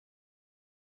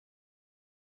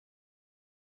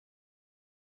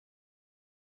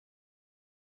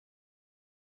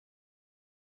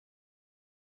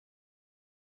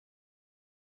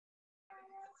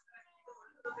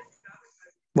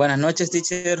Buenas noches,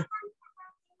 teacher.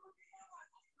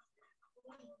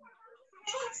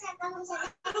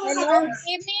 Hello, good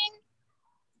evening.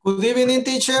 Good evening,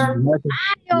 teacher.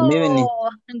 Good evening.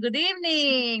 Good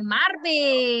evening,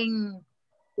 Marvin.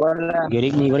 Hola. Good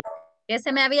evening. ¿Qué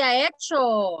se me había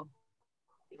hecho?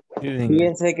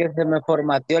 Fíjense que se me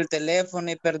formateó el teléfono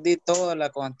y perdí toda la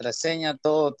contraseña,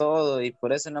 todo, y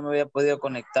por eso no me había podido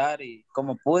conectar. Y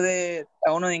como pude,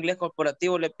 a uno de inglés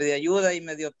corporativo le pedí ayuda y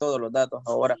me dio todos los datos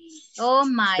ahora. Oh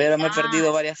my Pero God. me he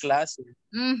perdido varias clases.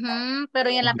 Pero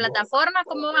 ¿y en la plataforma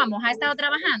cómo vamos? ¿Ha estado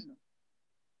trabajando?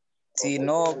 Si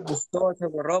no, pues todo se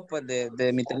borró pues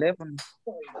de mi teléfono.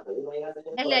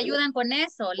 ¿Le ayudan con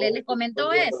eso? ¿Le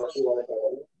comentó eso?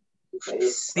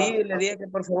 Sí, le dije que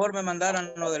por favor me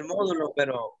mandaran lo del módulo,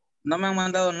 pero no me han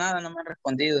mandado nada, no me han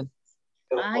respondido.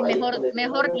 Ay,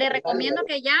 mejor le recomiendo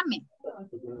que llame.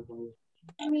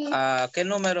 ¿A qué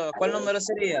número? ¿Cuál número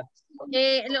sería?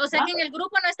 O sea que en el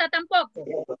grupo no está tampoco.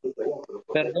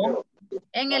 ¿Perdón?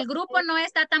 En el grupo no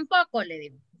está tampoco, le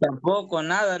digo. Tampoco,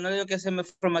 nada, no digo que se me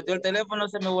formateó el teléfono,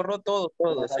 se me borró todo,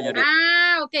 señorita.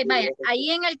 Ah, ok, vaya. Ahí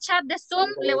en el chat de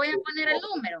Zoom le voy a poner el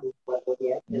número.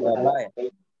 Vaya.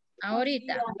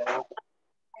 Ahorita.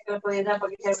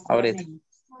 Ahorita.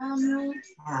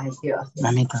 Ay, Dios.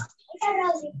 Mamita.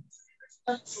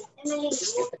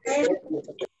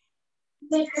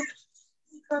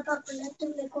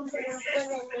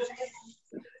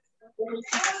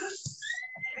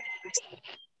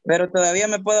 Pero todavía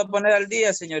me puedo poner al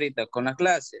día, señorita, con la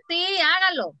clase. Sí,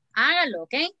 hágalo,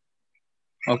 ¿ok?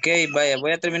 Ok, vaya,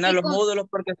 voy a terminar Y los módulos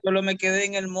porque solo me quedé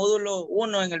en el módulo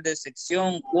 1, en el de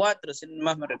sección 4, si no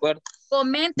más me recuerdo.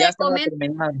 Comente. Ya estaba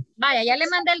terminado. Vaya, ya le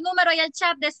mandé el número y el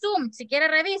chat de Zoom, si quiere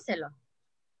revíselo.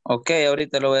 Ok,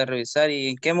 ahorita lo voy a revisar. ¿Y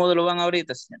en qué módulo van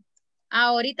ahorita, señor?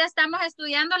 Ahorita estamos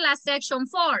estudiando la section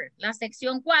 4, la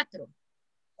sección 4.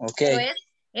 Ok. Pero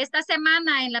esta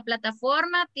semana en la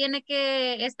plataforma tiene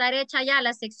que estar hecha ya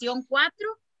la sección 4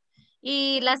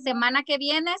 y la semana que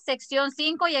viene sección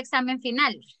 5 y examen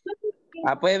final.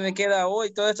 Ah, pues me queda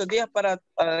hoy todos estos días para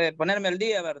ponerme al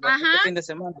día, ¿verdad? Ajá. Este fin de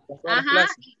semana. Con todas las Ajá,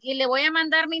 clases. y le voy a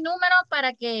mandar mi número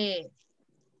para que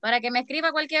me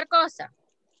escriba cualquier cosa.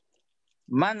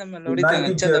 Mándamelo ahorita en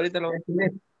el chat, ahorita lo voy a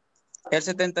escribir. El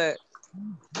 70.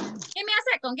 Give me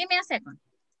a second.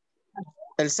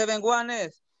 El 71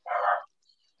 es.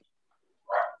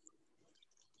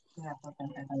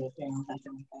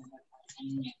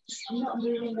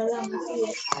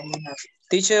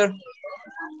 Teacher.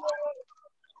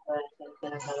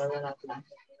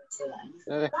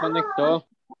 Se desconectó.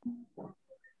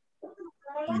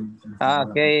 Ah,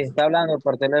 ok, está hablando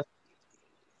por teléfono.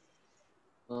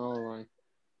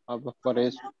 Oh, pues por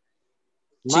eso.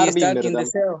 Sí, Marvin, está quien ¿verdad?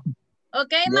 deseo. Ok,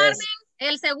 Yes. Marvin,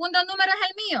 el segundo número es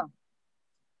el mío.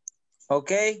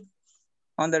 Ok,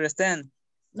 understand.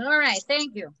 All right,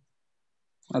 thank you.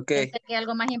 Ok. Pensé que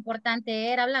algo más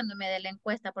importante era hablándome de la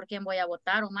encuesta por quién voy a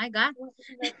votar. Oh my God.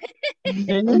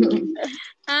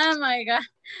 Oh my God.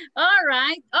 All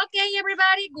right. Okay,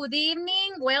 everybody. Good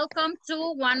evening. Welcome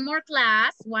to one more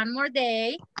class, one more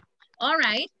day. All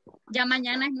right. Ya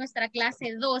mañana es nuestra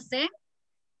clase 12,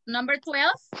 number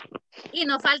 12. Y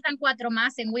nos faltan 4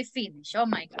 más and we finish. Oh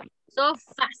my God. So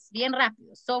fast. Bien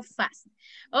rápido. So fast.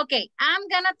 Okay. I'm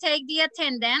gonna take the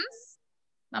attendance.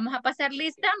 Vamos a pasar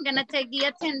lista. I'm gonna take the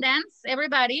attendance.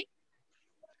 Everybody.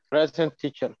 Present,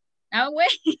 teacher. Ah, güey.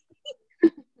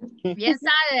 Bien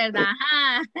sabe, ¿verdad?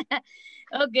 Ajá.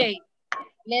 Ok.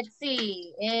 Let's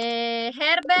see.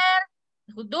 Herbert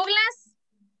Douglas.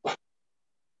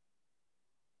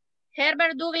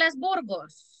 Herbert Douglas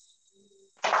Burgos.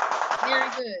 Very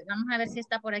good. Vamos a ver si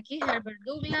está por aquí. Herbert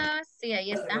Douglas. Sí,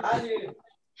 ahí está.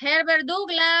 Herbert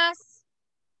Douglas.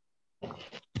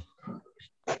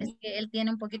 Es que él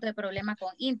tiene un poquito de problema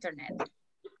con internet.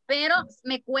 Pero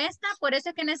me cuesta, por eso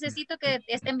es que necesito que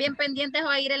estén bien pendientes a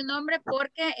oír el nombre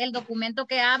porque el documento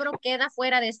que abro queda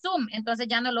fuera de Zoom. Entonces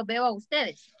ya no los veo a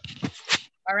ustedes.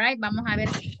 All right, vamos a ver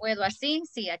si puedo así.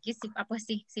 Sí, aquí sí. Ah, pues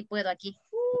sí, sí puedo aquí.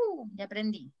 Ya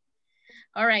aprendí.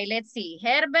 All right, let's see.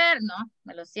 Herbert, no,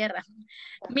 me lo cierra.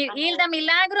 Hilda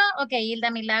Milagro. Ok,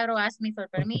 Hilda Milagro, ask me for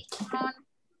permission.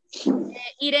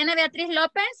 Irene Beatriz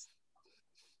López.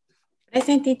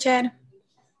 Present, teacher.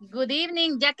 Good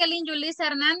evening. Jacqueline Yulisa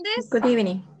Hernández. Good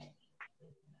evening.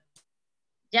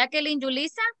 Jacqueline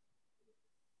Yulisa.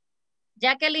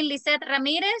 Jacqueline Lisette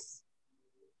Ramírez.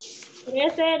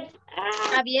 Present.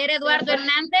 Javier Eduardo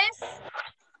Hernández.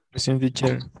 Present,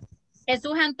 teacher.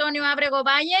 Jesús Antonio Ábrego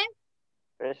Valle.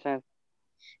 Present.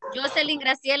 Jocelyn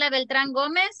Graciela Beltrán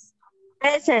Gómez.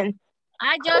 Present.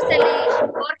 Ah,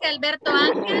 Jocelyn. Jorge Alberto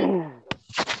Ángel.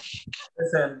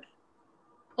 Present.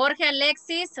 Jorge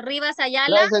Alexis Rivas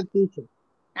Ayala. Present, teacher.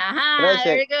 Ajá, Present.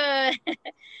 very good.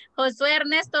 Josué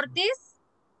Ernesto Ortiz.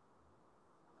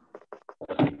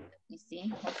 Y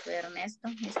sí, Josué Ernesto.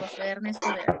 ¿Es Josué Ernesto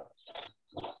there?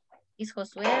 ¿Is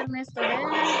Josué Ernesto there?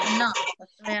 No,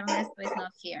 Josué Ernesto is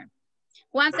not here.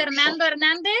 Juan Fernando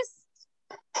Hernández.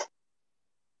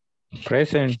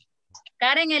 Present.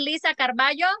 Karen Elisa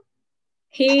Carballo.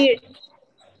 Here.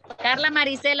 Carla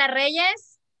Marisela Reyes.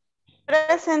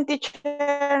 Present,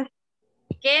 teacher.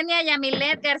 Kenia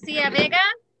Yamilet García Vega.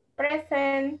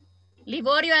 Present.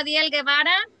 Liborio Adiel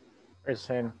Guevara.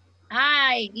 Present.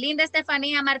 Ay, Linda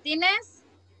Estefanía Martínez.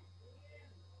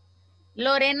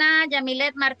 Lorena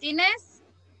Yamilet Martínez.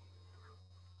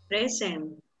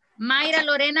 Present. Mayra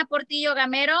Lorena Portillo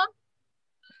Gamero.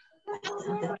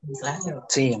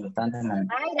 Sí, bastante mal.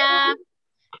 Mayra.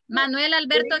 Manuel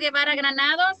Alberto Guevara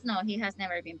Granados. No, he has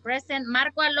never been present.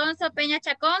 Marco Alonso Peña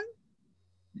Chacón.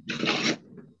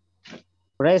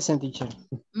 Present, teacher.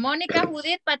 Mónica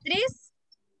Judith Patriz.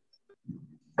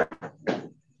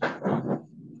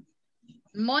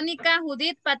 Mónica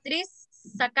Judith Patriz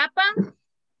Zacapa.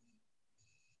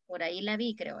 Por ahí la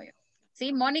vi, creo yo.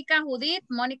 Sí, Mónica Judith.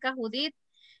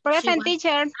 Present,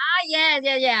 teacher. Ah,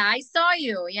 yeah. I saw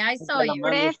you. Yeah, I saw you.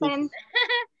 Present.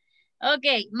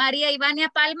 Ok, María Ivania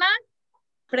Palma.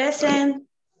 Present.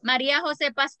 María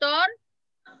José Pastor.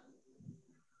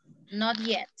 Not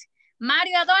yet.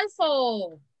 Mario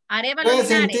Adolfo. Arevalo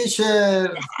Present, Linares.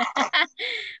 teacher.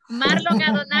 Marlon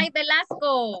Adonai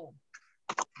Velasco.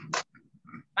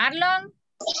 Marlon.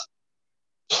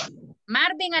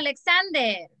 Marvin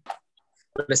Alexander.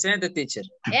 Presente, teacher.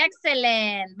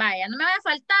 Excelente. Vaya, no me va a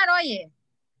faltar, oye.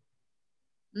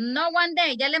 No one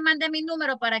day. Ya le mandé mi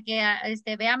número para que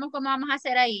veamos cómo vamos a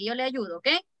hacer ahí. Yo le ayudo, ¿ok?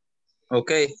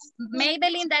 Ok.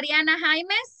 Maybelline Dariana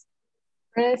Jaimes.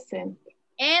 Present.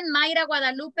 En Mayra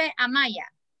Guadalupe Amaya.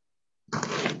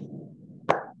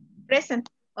 Present.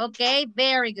 Ok,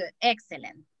 very good.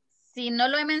 Excellent. Si no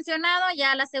lo he mencionado,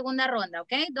 ya la segunda ronda,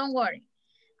 ok? Don't worry.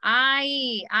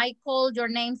 I called your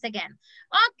names again.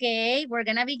 Okay, we're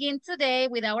gonna begin today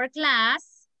with our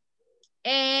class.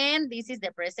 And this is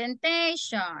the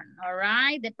presentation, all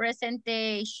right? The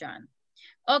presentation.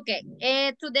 Okay,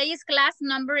 today is class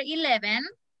number 11.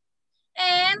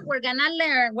 And we're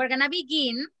gonna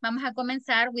begin. Vamos a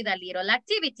comenzar with a little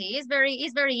activity. It's very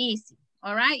easy,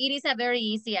 all right? It is a very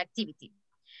easy activity.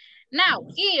 Now,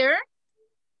 here,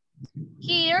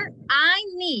 I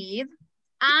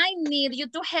need you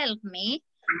to help me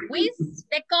with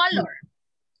the color.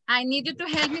 I need you to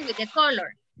help me with the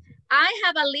color. I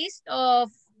have a list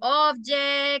of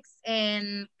objects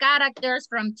and characters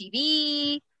from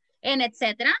TV and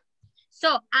etc.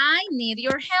 So I need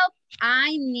your help.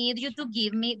 I need you to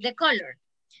give me the color.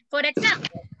 For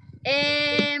example,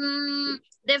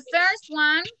 the first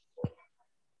one,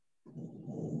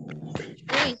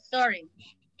 sorry.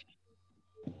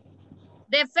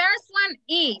 The first one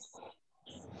is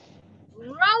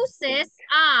roses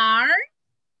are,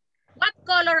 what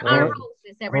color are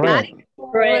roses, everybody?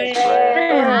 Red.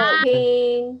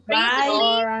 Pink.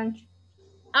 Orange.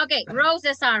 Okay,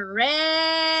 roses are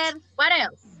red. What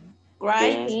else?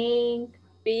 White.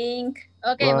 Pink.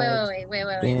 Okay, Right. wait.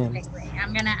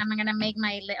 I'm gonna make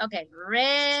my, okay,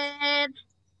 red,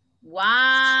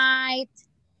 white,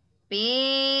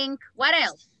 pink. What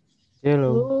else?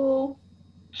 Yellow. Blue.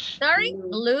 Sorry?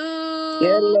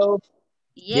 Blue.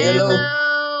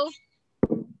 Yellow.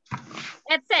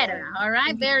 Etc. All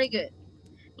right, very good.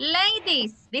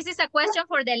 Ladies, this is a question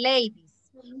for the ladies.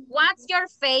 What's your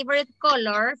favorite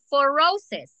color for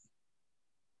roses?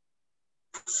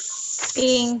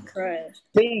 Pink.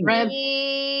 Pink,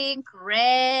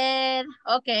 red.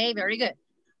 Okay, very good.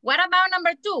 What about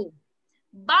number 2?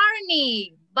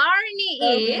 Barney. Barney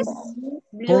is?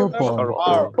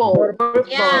 Purple.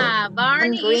 Yeah,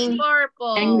 Barney is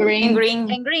purple. And green.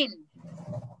 And green.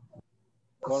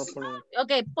 Purple.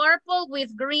 Okay, purple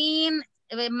with green,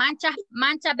 mancha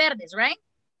verdes, right?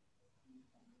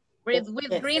 With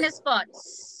green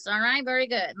spots. All right, very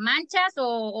good. Manchas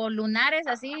o lunares,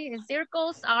 así,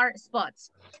 circles are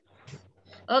spots.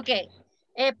 Okay,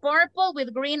 a purple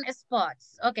with green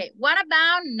spots. Okay, what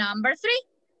about number 3?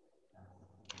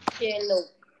 Yellow.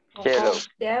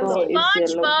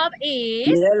 SpongeBob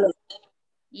is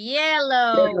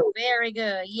yellow. Very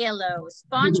good, yellow.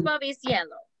 SpongeBob is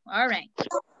yellow. All right.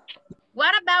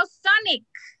 What about Sonic?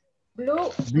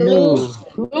 Blue.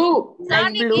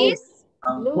 Sonic is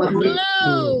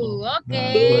blue.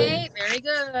 Okay, very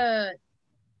good.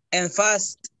 And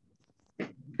fast.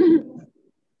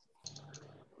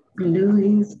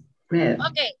 Blue is red.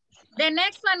 Okay, the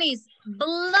next one is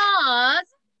blood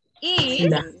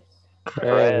is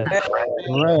Red.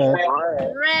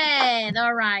 Red. Red,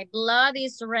 all right. Blood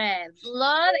is red.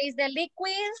 Blood is the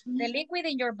liquid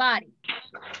in your body.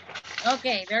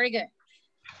 Okay, very good.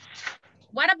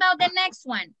 What about the next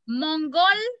one?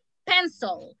 Mongol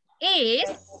pencil is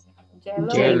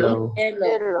Yellow.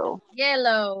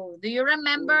 yellow. Do you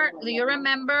remember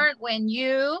when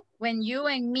you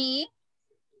and me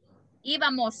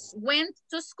went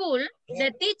to school,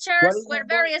 the teachers were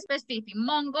very specific.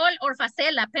 Mongol or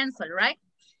facela pencil, right?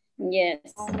 Yes.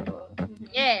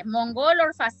 Yeah, Mongol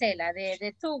or facela.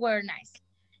 The two were nice.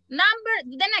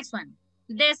 The next one.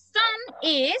 The sun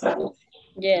is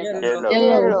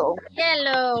Yellow.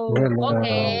 yellow.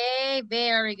 Okay,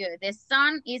 very good. The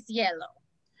sun is yellow.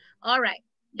 All right.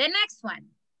 The next one.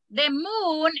 The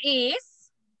moon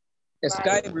is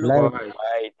Sky blue.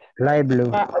 Light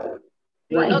blue.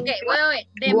 okay. Wait.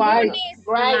 The moon is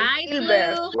light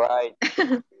blue,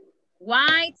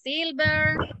 white,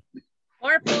 silver,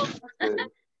 purple.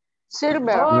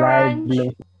 Light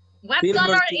blue. What Silver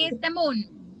color too. is the moon?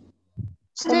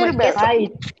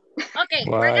 White. Okay,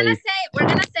 we're gonna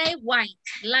White. say white,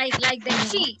 like the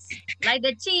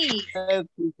cheese,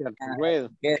 Red.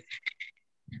 Yes.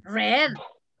 Red.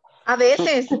 A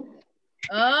veces.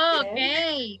 Oh,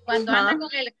 okay. Cuando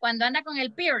anda con el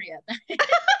period.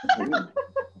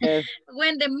 Yes.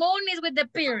 When the moon is with the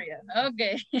period.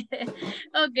 Okay.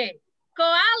 Okay.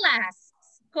 Koalas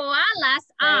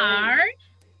are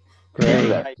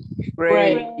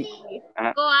Gray.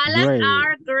 Koalas Gray.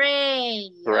 are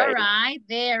gray. All right,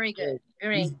 very good.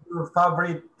 Great. Your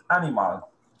favorite animal?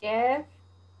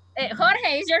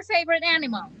 Jorge, is your favorite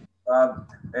animal?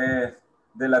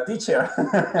 De la teacher.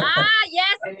 Ah,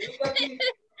 yes.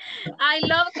 I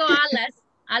love koalas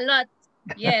a lot.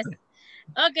 Yes.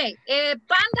 Okay.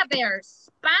 Panda bears.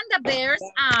 Panda bears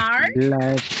are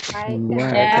Black.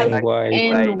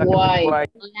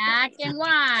 White. black and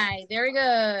white. Very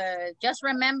good. Just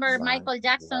remember Michael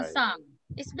Jackson's song.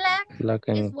 It's black. Black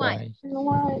It's and white.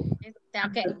 white.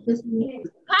 Okay.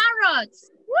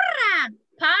 Parrots. Hurrah!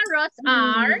 Parrots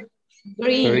are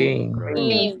Green.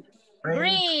 green.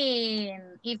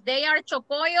 If they are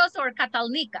chocoyos or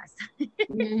catalnicas.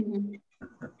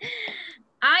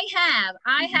 I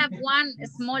have one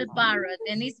small parrot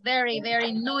and it's very,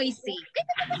 very noisy.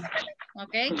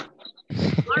 Okay.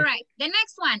 All right. The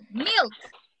next one, milk.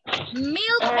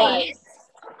 Milk is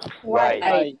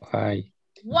White.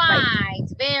 white.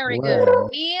 Very good.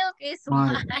 Milk is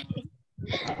white.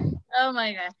 Oh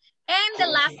my God. And the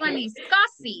last one is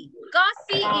coffee.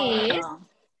 Coffee is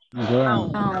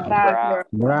Brown.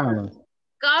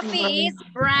 coffee is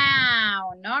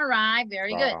brown. All right.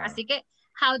 Very good. Así que,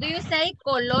 how do you say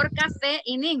color café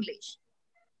in English?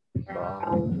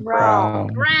 Brown.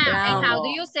 And how do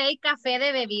you say café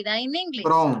de bebida in English?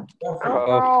 Brown.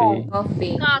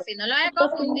 Coffee. Coffee, no lo voy a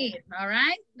confundir, all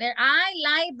right? I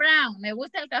like brown, me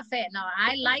gusta el café. No,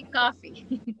 I like coffee.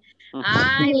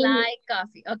 I like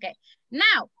coffee. Okay,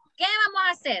 now, ¿qué vamos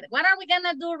a hacer? What are we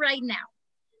gonna do right now?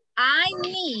 I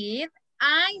need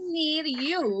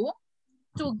you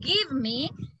to give me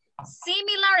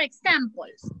similar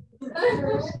examples.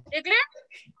 ¿Es clear?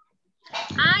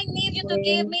 I need you to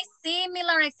give me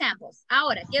similar examples.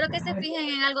 Ahora, quiero que se fijen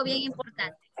en algo bien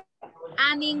importante.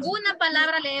 A ninguna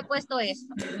palabra le he puesto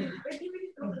esto.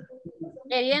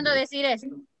 Queriendo decir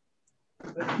esto.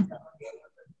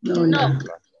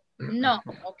 No,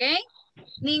 ¿ok?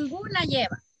 Ninguna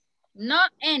lleva.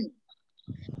 Not any.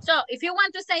 So, if you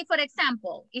want to say, for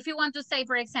example, if you want to say,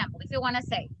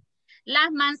 las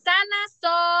manzanas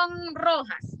son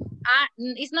rojas.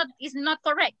 It's not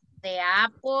correct. The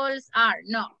apples are.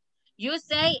 No. You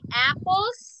say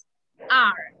apples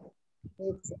are.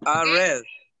 Are red.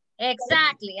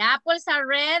 Exactly. Apples are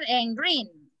red and green.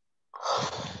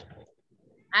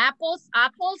 Apples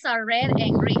are red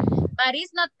and green. But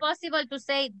it's not possible to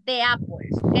say the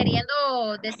apples.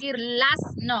 Queriendo decir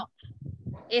las, no.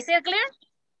 Is it clear?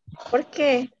 ¿Por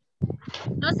qué?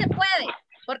 No se puede.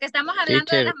 Porque estamos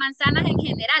hablando de las manzanas en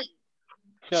general.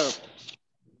 Apples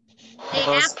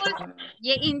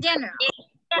in general.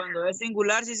 Cuando es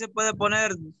singular sí se puede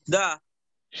poner the.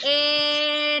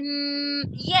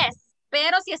 Yes,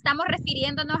 pero si estamos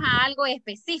refiriéndonos a algo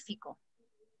específico.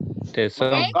 ¿Okay?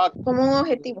 Como un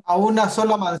objetivo. A una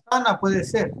sola manzana puede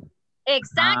ser.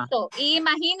 Exacto.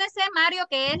 Imagínese, Mario,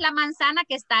 que es la manzana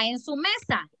que está en su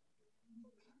mesa.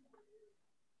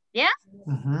 ¿Ya?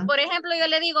 Por ejemplo, yo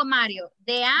le digo, Mario,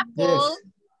 the apple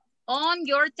on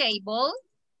your table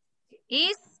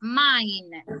is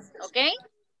mine. ¿Ok?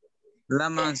 La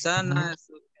manzana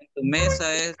en tu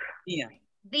mesa es mía.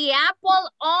 The apple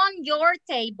on your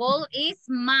table is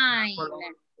mine.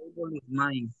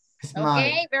 Mine.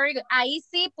 Ok, very good. Ahí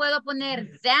sí puedo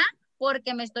poner the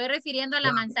porque me estoy refiriendo a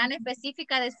la manzana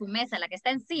específica de su mesa, la que está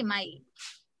encima ahí.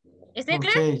 ¿Es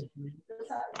clear?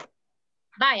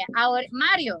 Vaya, ahora,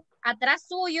 Mario, atrás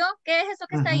suyo, ¿qué es eso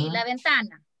que está ahí? La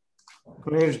ventana.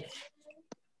 Clear.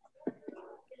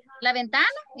 ¿La ventana?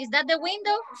 ¿Is that the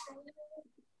window?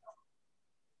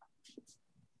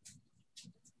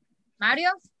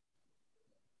 Mario?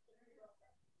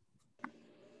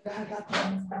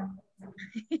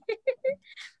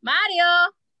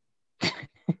 Mario.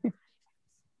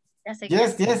 Ya sé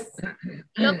Yes, que yes.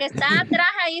 lo que está atrás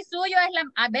ahí suyo es la...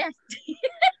 A ver.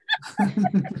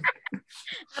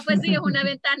 Ah, pues sí, es una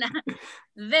ventana.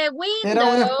 The window. Era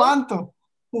un espanto.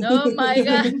 Oh my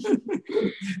God.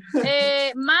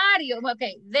 Mario,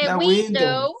 okay. The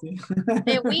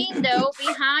window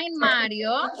behind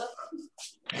Mario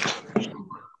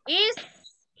is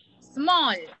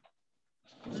small.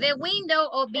 The window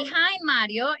of behind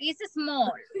Mario is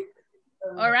small.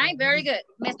 All right, very good.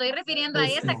 Me estoy refiriendo a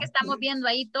esa que estamos viendo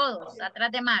ahí todos,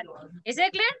 atrás de Mario. ¿Es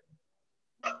clear?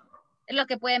 Los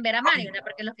que pueden ver a Mario, ¿verdad?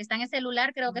 Porque los que están en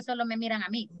celular creo que solo me miran a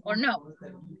mí, ¿o no?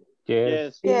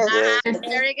 Yes.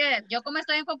 Very good. Yo como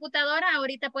estoy en computadora,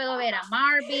 ahorita puedo ver a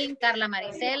Marvin, Carla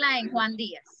Marisela y Juan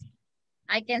Díaz.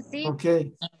 I can see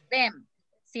them.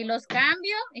 Si los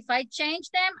cambio, if I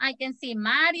change them, I can see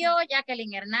Mario,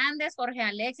 Jacqueline Hernández, Jorge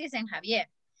Alexis, and Javier.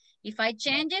 If I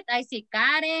change it, I see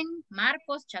Karen,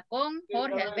 Marcos, Chacón,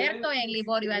 Jorge Alberto, and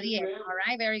Liborio Adiel. All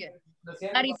right, very good.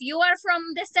 But if you are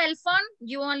from the cell phone,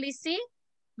 you only see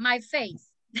my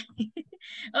face.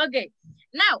 Okay.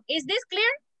 Now, is this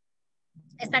clear?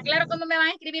 ¿Está claro cómo me van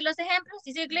a escribir los ejemplos?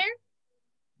 ¿Is it clear?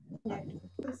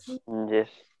 Yes.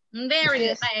 Very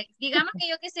good. Digamos que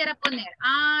yo quisiera poner,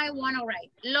 I want to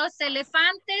write, los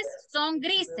elefantes son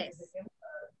grises.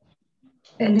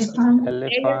 Elephant.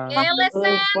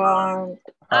 Elephants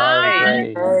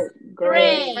Are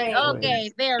gray. Gray.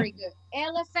 Okay, very good.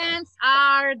 Elephants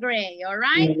are gray. All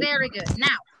right, very good.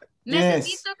 Now,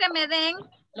 necesito que me den,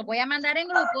 lo voy a mandar en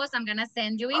grupos. I'm going to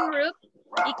send you in group.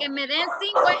 Y que me den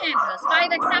 5 ejemplos.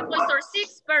 5 examples or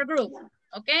 6 per group.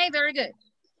 Okay, very good.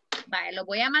 Vale, lo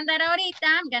voy a mandar ahorita.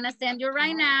 I'm going to send you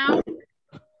right now.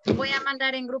 Voy a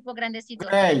mandar en grupos grandecitos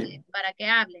para que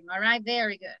hablen. All right,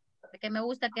 very good. Porque me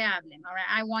gusta que hablen. All right,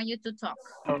 I want you to talk.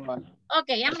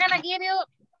 Okay, I'm going to give you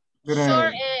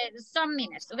short, some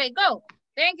minutes. Okay, go.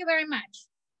 Thank you very much.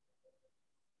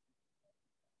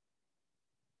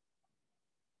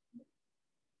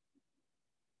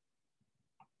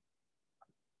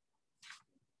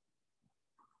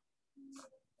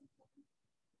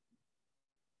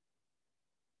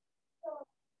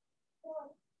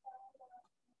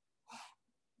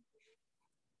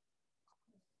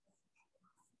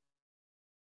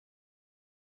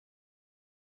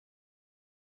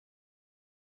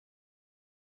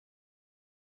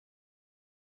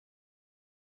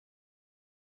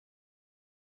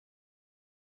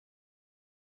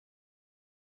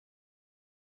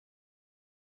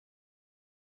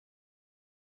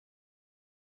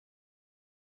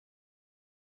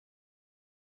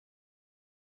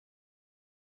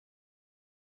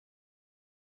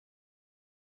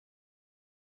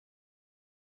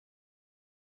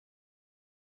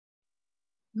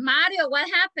 Mario, what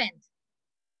happened?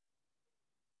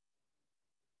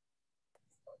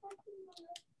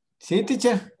 Sí,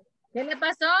 teacher. ¿Qué le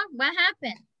pasó? What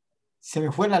happened? Se me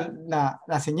fue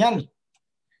la señal.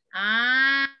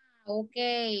 Ah,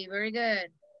 okay, very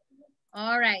good.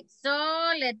 All right,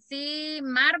 so let's see.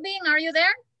 Marvin, are you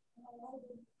there?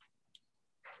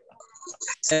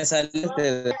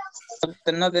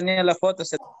 No tenía la foto.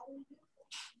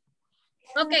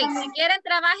 Ok, si quieren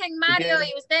trabajen Mario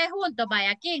y ustedes juntos,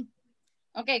 vaya aquí.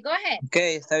 Ok, go ahead. Ok,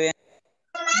 está bien.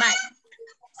 Bye.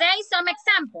 Say some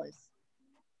examples.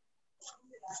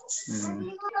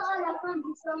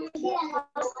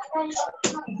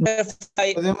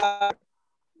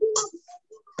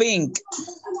 Pink.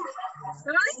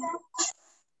 Sorry?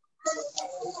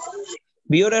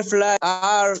 Butterflies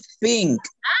are pink.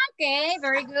 Okay,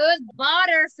 very good.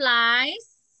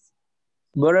 Butterflies.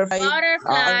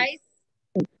 Butterflies.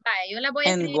 Vaya, yo la voy a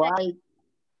escribir aquí.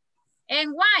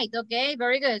 And white, okay,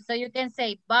 very good. So you can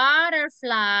say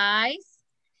butterflies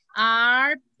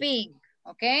are pink,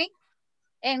 okay?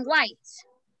 And white.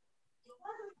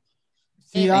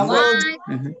 Sí,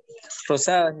 white.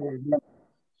 Rosada.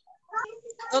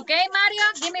 Okay, Mario,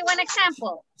 give me one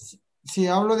example. Si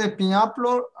hablo de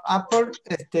pineapple,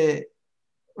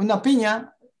 una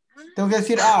piña, tengo que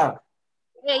decir are.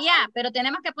 Ya, pero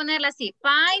tenemos que ponerla así.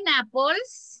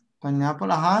 Pineapples.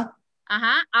 Pineapple, ajá.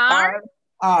 Ajá, are.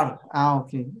 Are,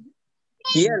 ok.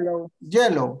 Yellow.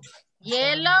 Yellow.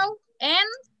 Yellow and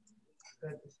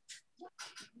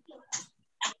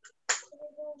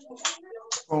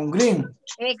Con green.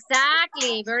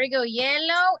 exactly. Very good.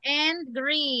 Yellow and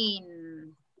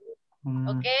green.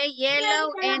 Okay,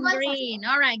 yellow and green.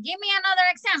 All right, give me another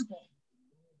example.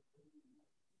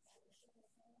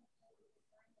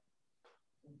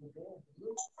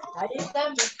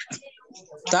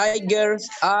 Tigers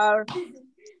are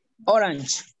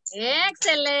orange.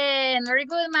 Excellent. Very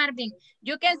good, Marvin.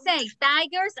 You can say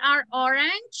tigers are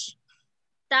orange.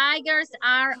 Tigers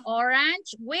are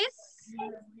orange with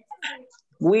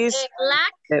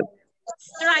black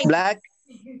stripes. Black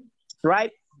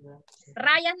stripe.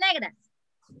 Rayas negras.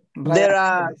 There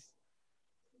are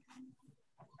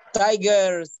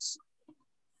tigers,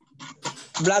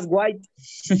 black, white.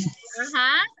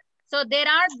 So there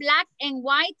are black and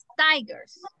white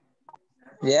tigers.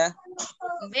 Yeah.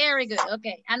 Very good.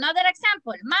 Okay. Another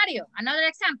example. Mario, another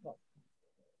example.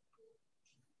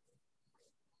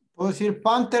 Puedo decir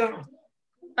panther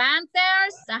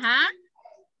Panthers.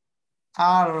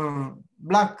 are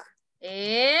black.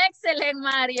 Excellent,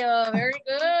 Mario. Very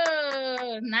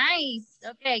good. Nice.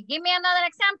 Okay. Give me another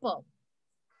example.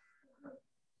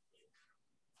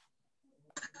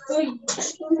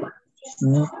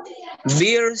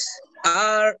 Bears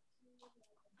are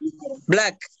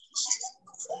black.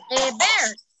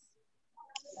 Bears.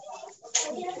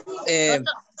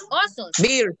 Osos.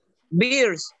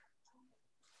 Bears.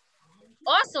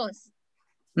 Osos.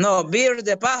 No, bears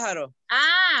de pájaro.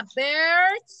 Ah,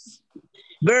 birds.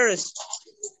 Birds.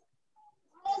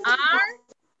 Are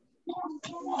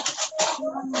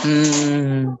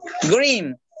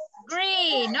green.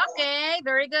 green. Okay,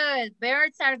 very good.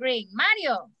 Birds are green.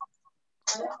 Mario.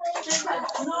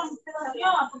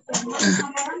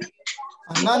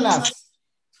 Bananas.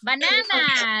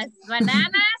 Bananas.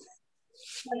 Bananas.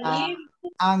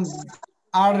 And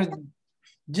are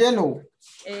yellow.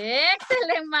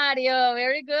 Excelente, Mario.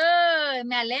 Very good.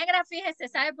 Me alegra, fíjese.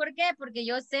 ¿Sabe por qué? Porque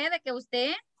yo sé de que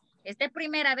usted, esta es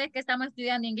primera vez que estamos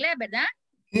estudiando inglés, ¿verdad?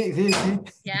 Sí.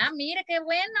 Ya, mire qué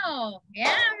bueno.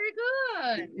 Yeah, very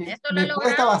good. Esto lo Me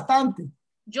cuesta bastante.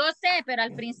 Yo sé, pero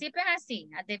al principio es así.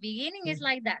 At the beginning is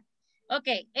like that. Ok.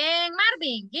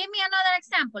 Marvin, give me another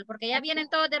example, porque ya vienen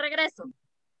todos de regreso.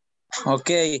 Ok.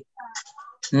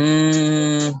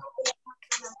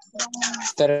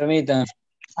 Permítanme.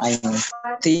 I'm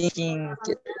thinking.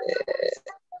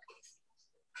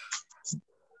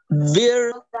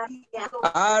 Bears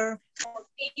are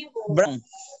brown.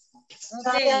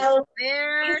 Okay,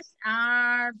 bears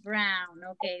are brown.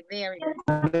 Okay, very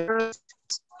good.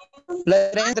 La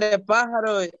diferencia entre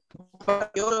pájaro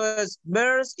es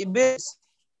bears y bears.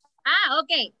 Ah,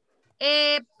 okay.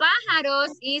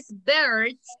 Pájaros is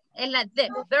birds. The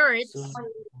birds.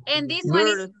 And this one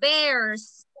is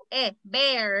bears.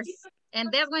 Bears. And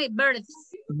that one is birds.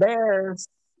 Bears.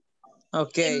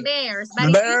 Okay. And bears.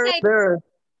 But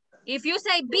if you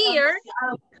say beer.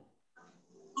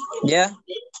 Yeah.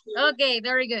 Okay,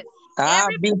 very good.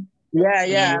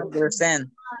 Yeah,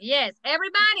 understand. Yes,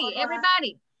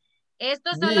 everybody.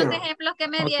 Estos son los ejemplos que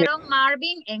me dieron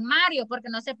Marvin and Mario, porque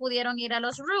no se pudieron ir a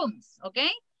los rooms,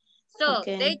 okay? So,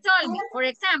 they told me, for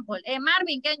example,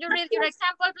 Marvin, can you read your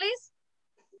example, please?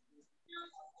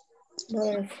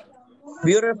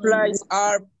 Butterflies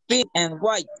are pink and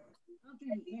white.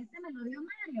 Okay, este me lo dio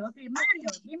Mario. Okay, Mario,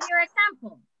 give me your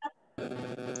example.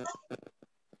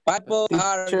 Pineapples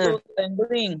are blue and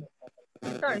green.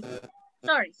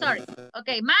 Sorry.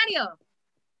 Okay, Mario.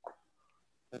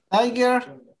 Tiger.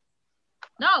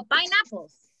 No,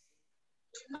 pineapples.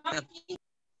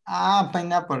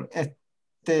 Pineapple.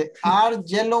 Are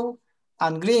yellow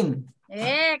and green.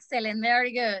 Excellent,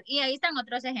 very good. Y ahí están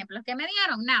otros ejemplos que me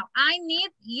dieron. Now, I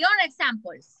need your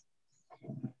examples.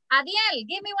 Adiel,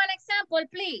 give me one example,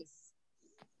 please.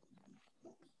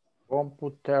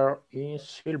 Computer is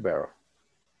silver.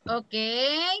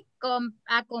 Okay,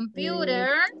 a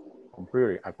computer.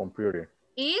 A computer.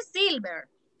 Is silver.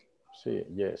 Sí,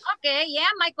 yes. Okay,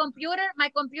 yeah, my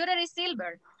computer is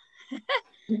silver.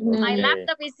 My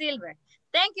laptop is silver.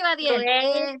 Thank you,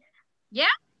 Adiel.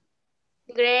 Yeah?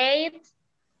 Grapes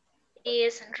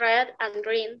is red and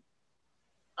green.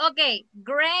 Okay,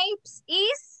 grapes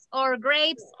is or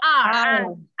grapes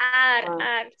are?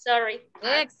 Are, sorry.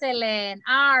 Excellent.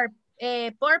 Are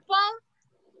purple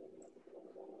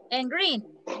and green.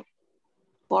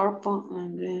 Purple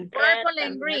and green. Purple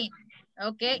and green.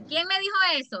 Okay. ¿Quién me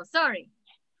dijo eso? Sorry.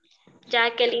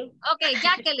 Jacqueline. Okay,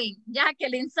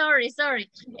 Jacqueline, sorry.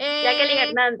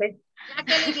 Jacqueline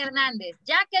Hernandez.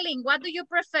 Jacqueline, what do you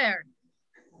prefer?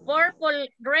 Purple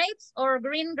grapes or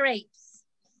green grapes?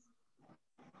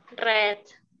 Red.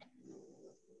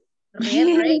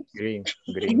 Red, red. Green,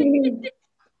 green,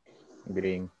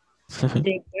 green.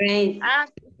 The green.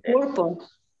 Purple.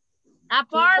 Ah,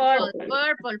 purple.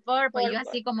 Yo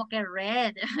así como que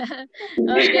red.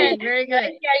 Ok, very good.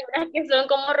 Hay algunas que son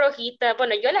como rojitas.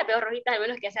 Bueno, yo las veo rojitas, al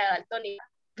menos que sea daltónica.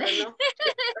 Pero no.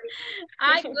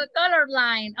 I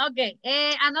colorblind. Okay.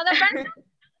 Another person?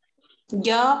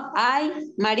 Yo,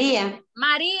 María.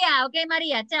 Maria. Okay,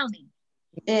 Maria, tell me.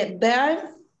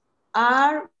 Birds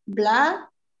are black,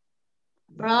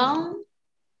 brown,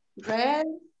 red,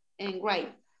 and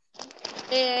white.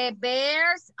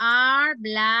 Bears are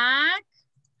black,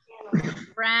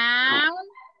 brown,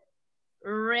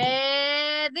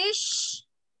 reddish,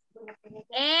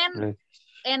 and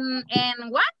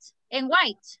what? And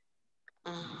white.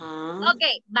 Ajá. Ok,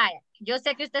 vaya. Yo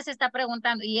sé que usted se está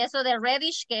preguntando, ¿y eso de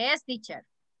reddish qué es, teacher?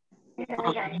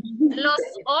 Los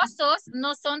osos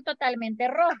no son totalmente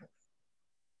rojos.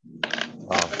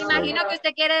 Me imagino que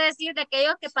usted quiere decir de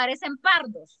aquellos que parecen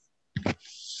pardos.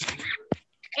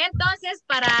 Entonces,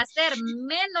 para hacer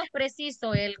menos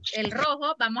preciso el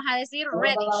rojo, vamos a decir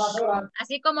reddish.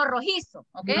 Así como rojizo,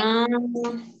 ¿ok?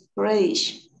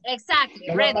 Reddish. Exactly,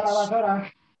 reddish.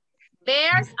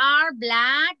 Bears are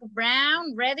black,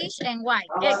 brown, reddish, and white.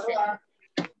 Excellent.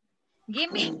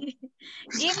 Give me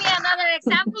another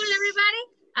example, everybody.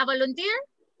 A volunteer?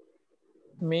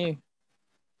 Me.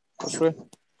 Josué.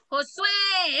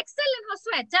 Josué. Excellent,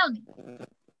 Josué. Tell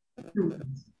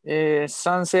me.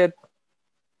 Sunset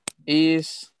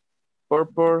is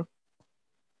purple,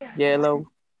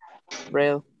 yellow,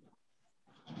 red,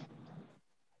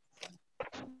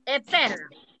 etc.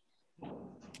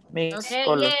 mixed Okay,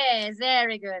 color. yes,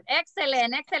 very good.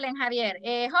 Excellent, excellent, Javier.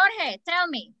 Jorge, tell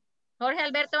me. Jorge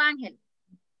Alberto Ángel.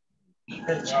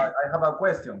 I have a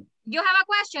question. You have a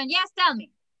question? Yes, tell me.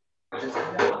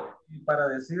 Para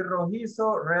decir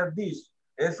rojizo, red dish.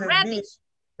 ¿Ese dish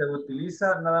se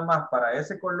utiliza nada más para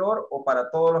ese color o para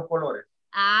todos los colores?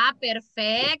 Ah,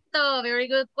 perfecto. Very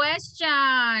good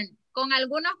question. Con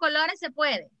algunos colores se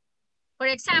puede. For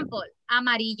example,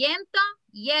 amarillento,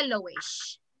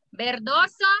 yellowish.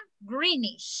 Verdoso,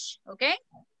 greenish. Okay?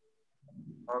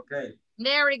 Okay.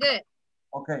 Very good.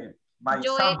 Okay.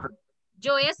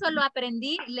 Yo eso lo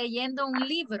aprendí leyendo un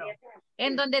libro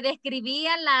en donde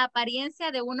describía la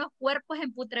apariencia de unos cuerpos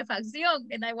en putrefacción.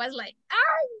 And I was like, ¡ay!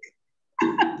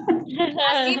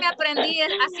 Así me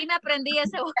aprendí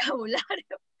ese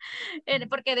vocabulario.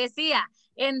 Porque decía,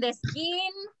 and the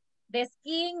skin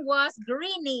was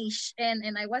greenish.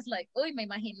 And I was like, uy, me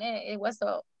imaginé, it was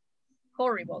so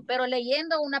horrible. Pero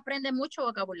leyendo uno aprende mucho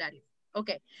vocabulario.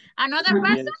 Okay. Another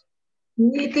person?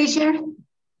 Me, teacher.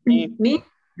 Me,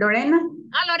 Lorena.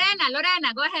 Ah,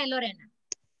 Lorena. Go ahead, Lorena.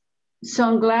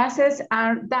 Sunglasses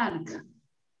are dark.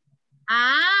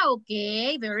 Ah,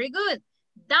 okay. Very good.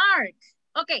 Dark.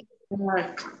 Okay.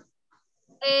 Dark.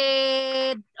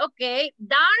 Okay.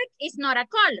 Dark is not a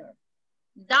color.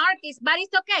 Dark is, but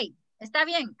it's okay. Está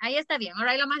bien. Ahí está bien.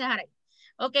 Ahora lo vamos a dejar ahí.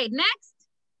 Okay, next.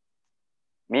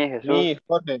 Me, Jesús. Me,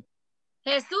 Jorge.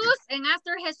 Jesús, and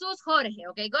after Jesús, Jorge.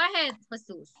 Okay, go ahead,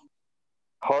 Jesús.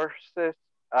 Horses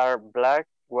are black,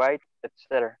 white,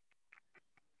 etc.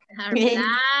 Are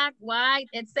black, white,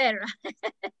 etc.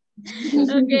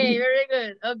 Okay, very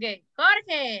good. Okay,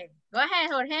 Jorge. Go ahead,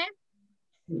 Jorge.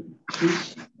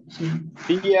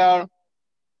 Pear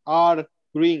are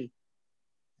green.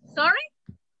 Sorry?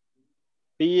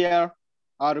 Pear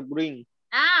are green.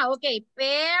 Ah, okay.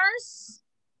 Pears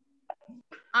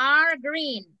are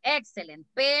green. Excellent.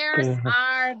 Pears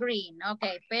are green.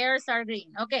 Okay, pears are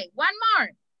green. Okay, one more.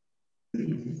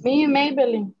 Me,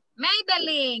 Maybelline.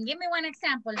 Maybelline. Give me one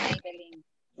example, Maybelline.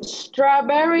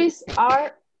 Strawberries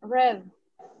are red.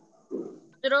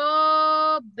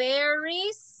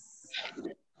 Strawberries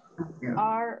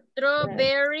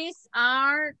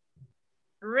are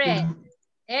red.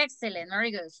 Excellent,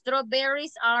 very good.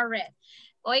 Strawberries are red.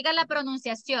 Oiga la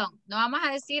pronunciación. No vamos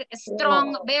a decir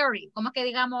strongberry. Como que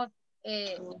digamos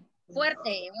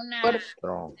fuerte.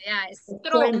 Strong.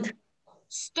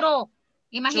 Straw.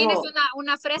 Imagínese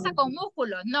una fresa con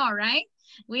músculos. No, right?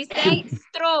 We say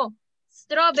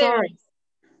strawberries.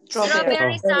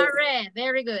 Strawberries are red.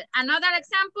 Very good. Another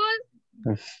example.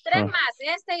 3 más.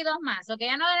 Este y 2 más. Okay,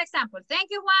 another example. Thank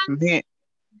you, Juan.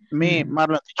 Me,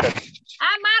 Marlon, teacher.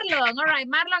 Ah, Marlon. All right.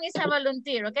 Marlon is a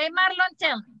volunteer. Okay, Marlon,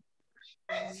 tell me.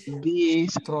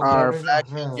 These are black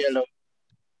and yellow.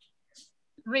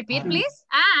 Repeat, please.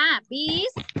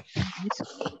 Bees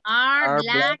are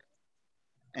black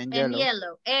and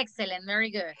yellow. Excellent.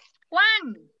 Very good.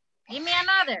 Juan, give me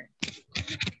another.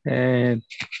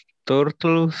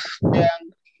 Turtles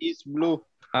is blue.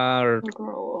 Are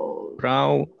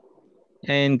brown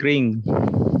and green.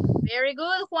 Very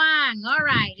good, Juan. All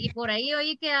right. Y por ahí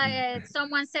oí que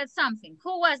someone said something.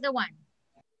 Who was the one?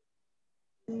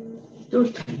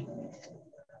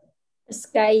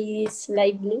 Sky is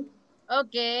light blue.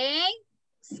 Okay.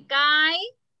 Sky.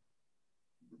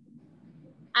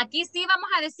 Aquí sí vamos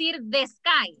a decir the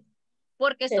sky,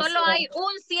 porque solo hay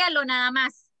un cielo nada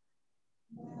más.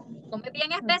 Como es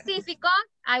bien específico,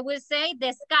 I will say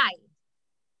the sky.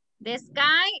 The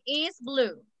sky is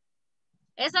blue.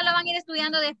 Eso lo van a ir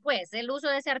estudiando después, el uso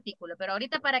de ese artículo, pero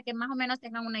ahorita para que más o menos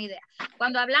tengan una idea.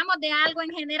 Cuando hablamos de algo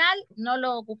en general, no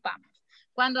lo ocupamos.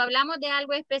 Cuando hablamos de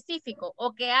algo específico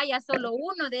o que haya solo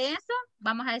uno de eso,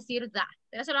 vamos a decir that.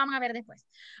 Pero eso lo vamos a ver después.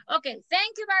 Okay,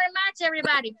 thank you very much,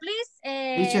 everybody. Please,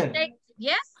 take,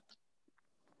 yes?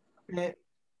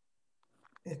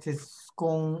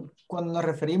 Cuando nos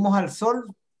referimos al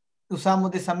sol, usamos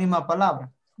de esa misma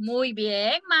palabra. Muy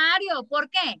bien, Mario. ¿Por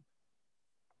qué?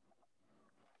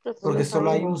 Porque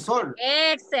solo hay un sol.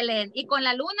 Excelente. ¿Y con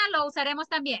la luna lo usaremos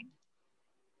también?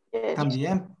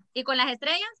 También. ¿Y con las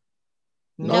estrellas?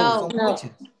 No, son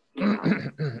muchas.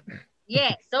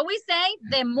 Yes, so we say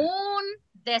the moon,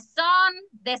 the sun,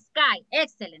 the sky.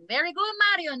 Excellent. Very good,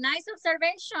 Mario. Nice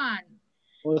observation.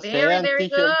 Ocean, very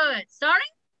teacher. good.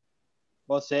 Sorry?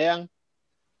 Ocean.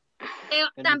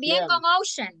 También con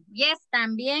ocean. Yes,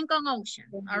 también con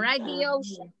ocean. All right, the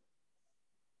ocean.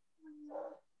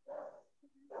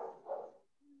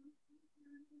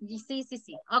 Sí.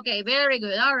 Okay, very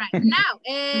good. All right. Now,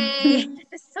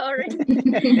 sorry.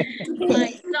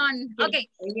 My son. Okay,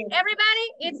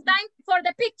 everybody, it's time for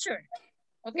the picture.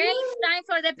 Okay, it's time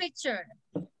for the picture.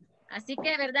 Así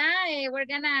que, ¿verdad? We're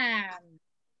gonna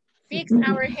fix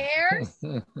our hairs.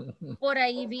 Por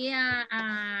ahí vi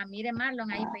a mire Marlon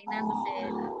ahí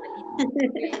peinándose.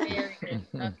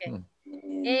 Okay.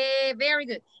 Very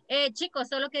good. Chicos,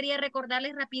 solo quería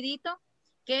recordarles rapidito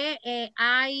que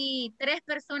hay 3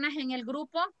 personas en el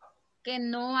grupo que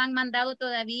no han mandado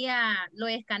todavía lo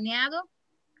escaneado,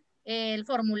 el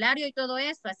formulario y todo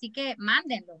eso, así que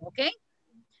mándenlo, ¿ok?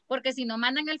 Porque si no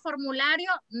mandan el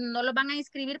formulario, no lo van a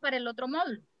inscribir para el otro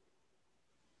módulo.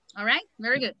 All right,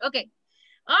 very good, okay.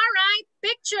 All right,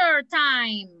 picture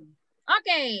time.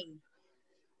 Okay.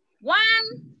 1,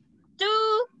 2,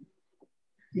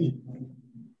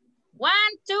 1,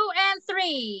 2, and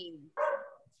 3.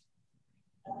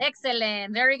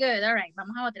 Excellent, very good. All right,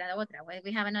 vamos a otra.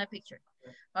 We have another picture.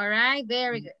 All right,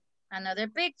 very good. Another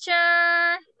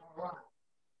picture.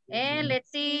 And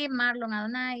let's see, Marlon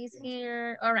Adonai is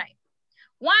here. All right.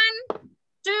 1,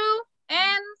 2,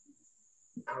 and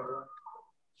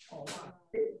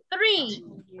 3.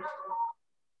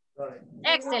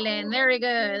 Excellent, very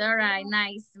good. All right,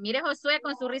 nice. Mire Josué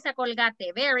con su risa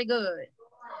colgate. Very good.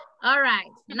 All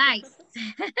right, nice.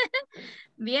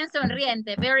 Bien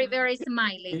sonriente, very, very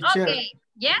smiling. Teacher, okay,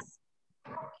 yes?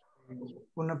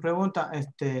 Una pregunta,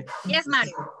 Yes,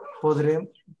 Mario.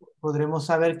 ¿Podremos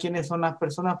saber quiénes son las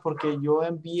personas? Porque yo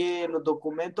envié los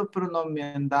documentos, pero no me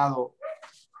han dado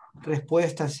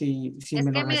respuestas si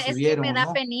me lo recibieron. Es que me da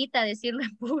 ¿no? penita decirlo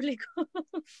en público.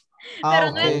 Pero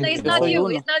okay. no, it's not you,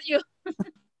 it's not you.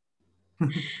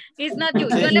 It's not you.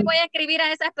 Yo le voy a escribir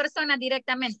a esas personas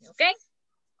directamente, ¿ok?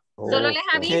 Solo les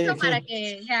aviso para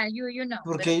que, you know.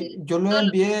 Porque yo lo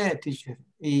envié, teacher,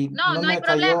 y no me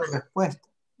cayó respuesta.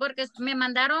 Porque me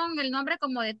mandaron el nombre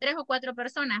como de 3 o 4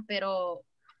 personas, pero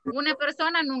una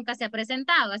persona nunca se ha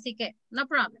presentado, así que no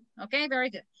problem, okay, very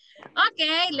good.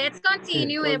 Okay, let's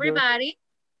continue, everybody.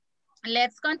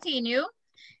 Let's continue.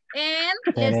 And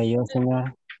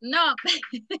no.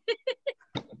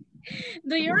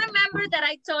 Do you remember that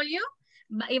I told you?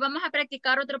 Y vamos a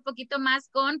practicar otro poquito más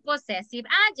con possessive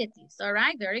adjectives. All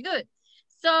right, very good.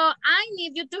 So I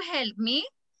need you to help me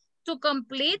to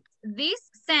complete these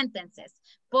sentences.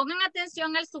 Pongan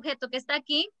atención al sujeto que está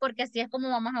aquí, porque así es como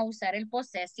vamos a usar el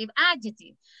possessive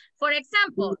adjective. For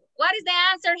example, what is the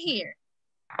answer here?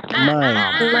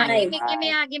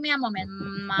 Give me a moment.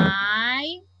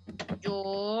 My,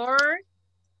 your,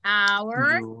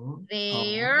 our,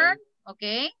 their,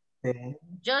 okay?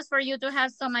 Just for you to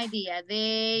have some idea.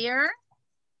 Their,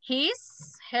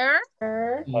 his, her,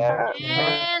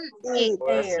 and it.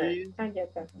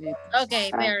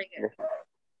 Okay, very good.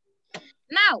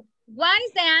 Now, what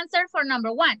is the answer for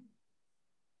number 1?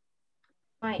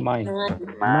 My.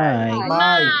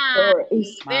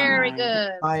 Very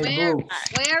good.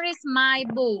 Where is my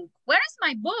book? Where is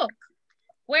my book?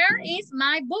 Where is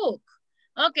my book?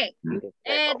 Okay.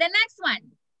 The next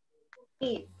one.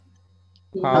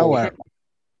 Our.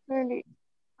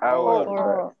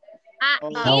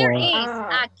 Here is.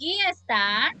 Aquí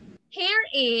está. Here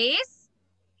is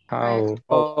How.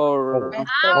 Our.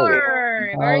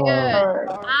 Very good.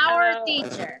 Our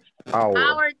teacher.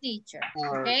 Our teacher.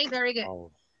 Okay, very good.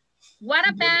 What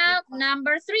about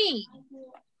number 3?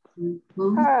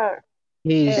 Her.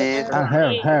 His.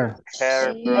 Her.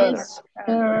 Her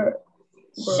brother.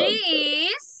 She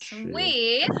is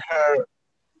with Her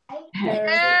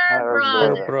her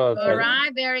brother. brother. All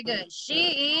right, very good.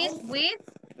 She is with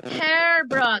her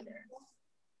brother.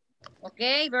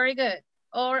 Okay, very good.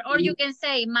 Or you can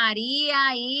say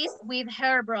Maria is with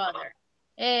her brother.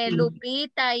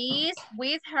 Lupita is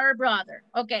with her brother.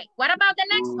 Okay, what about the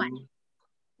next one?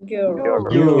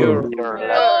 Your. Your.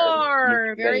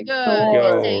 Very good.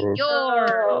 Your. Say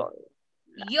your.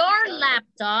 Your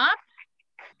laptop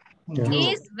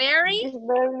is very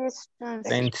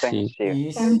Expensive.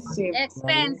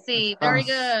 expensive. Very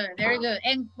good. Very good.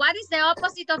 And what is the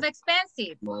opposite of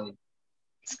expensive?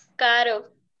 Caro.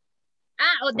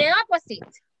 Ah, the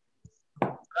opposite.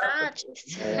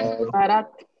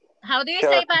 Barato. How do you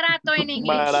say barato in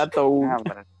English?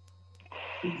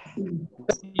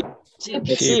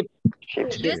 Cheap.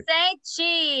 You say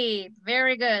cheap.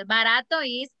 Very good. Barato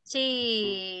is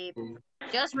cheap.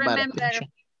 Just remember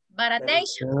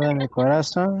baratation.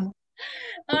 Corazón.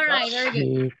 All right, very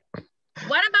good.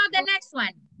 What about the next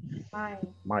one?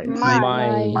 My.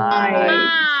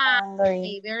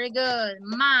 Very good.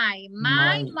 My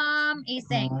mom is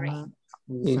angry.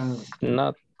 It's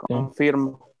not.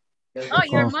 Confirmo. Oh,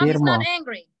 your mom is not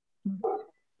angry.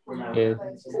 Yes.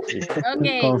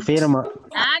 Okay. Confirmo.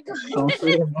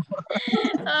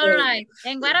 All right.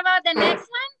 And what about the next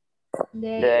one?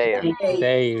 There.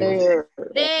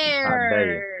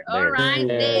 There. All right.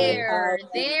 There.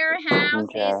 Their house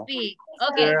is big.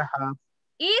 Okay.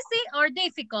 Easy or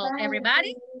difficult,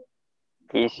 everybody?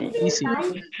 Easy.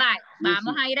 Bye.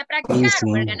 Vamos a ir a practicar.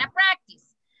 We're gonna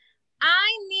practice.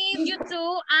 I need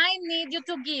you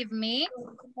to give me.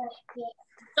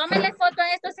 Tómenle foto a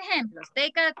estos ejemplos.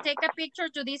 Take a picture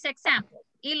to this example.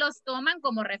 Y los toman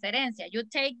como referencia. You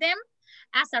take them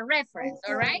as a reference,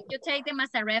 all right? You take them as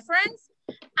a reference.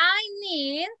 I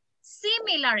need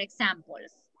similar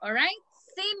examples, all right?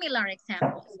 Similar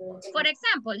examples. For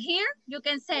example, here you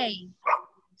can say,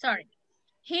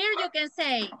 here you can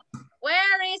say,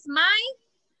 where is my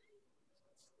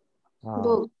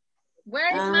Book.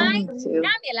 Where is my,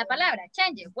 cambia la palabra,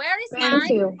 change it. Where is my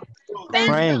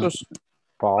pencil?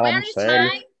 Where is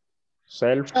my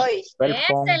Cell phone.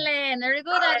 Excellent, very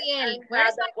good, Ariel. Where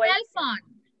is my cell phone?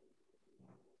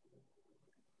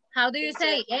 How do you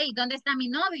say, hey, ¿dónde está mi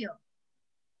novio?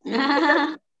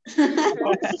 Yes?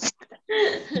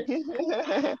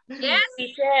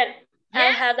 Teacher,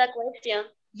 I have a question.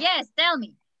 Yes, tell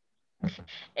me.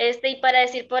 Y para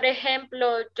decir, por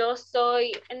ejemplo, yo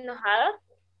soy enojada.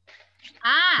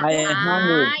 I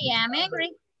am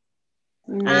angry.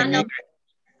 No.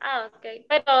 Ok.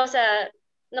 Pero, o sea,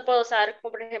 no puedo usar,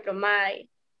 como por ejemplo, my.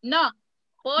 No,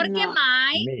 porque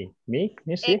my. Me,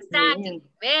 sí. Exactly,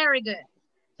 very good.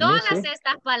 Todas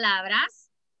estas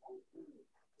palabras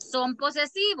son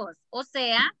posesivos, o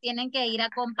sea, tienen que ir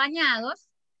acompañados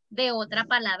de otra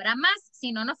palabra más,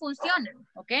 si no, no funcionan,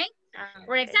 ¿ok?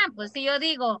 Por ejemplo, si yo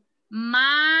digo,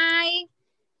 my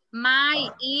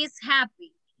is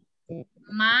happy.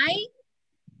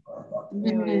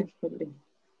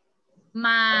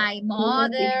 My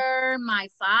mother, my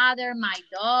father, my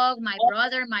dog, my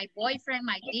brother, my boyfriend,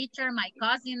 my teacher, my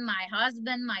cousin, my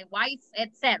husband, my wife,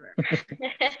 etc.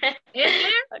 ¿Es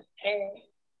clear? Okay.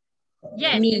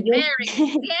 Yes, very good.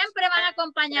 Siempre van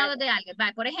acompañados de alguien.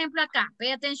 Por ejemplo, acá,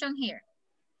 pay attention here.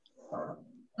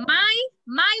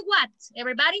 My what?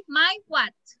 Everybody, my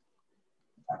what?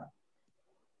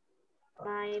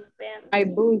 My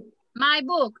book. My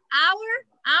book.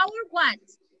 Our what?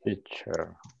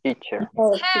 Teacher.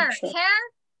 Her.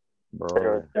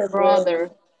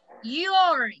 Brother.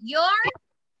 Your.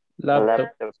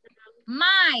 Laptop.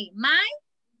 My.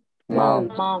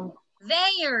 Mom.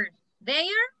 Their.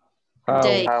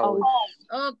 House.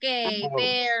 Okay,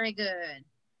 very good.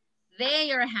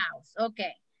 Their house.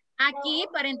 Okay. Aquí,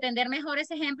 para entender mejor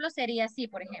ese ejemplo, sería así,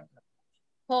 por ejemplo.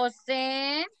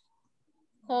 José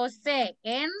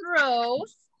and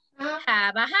Rose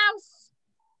have a house.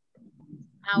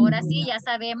 Ahora sí, ya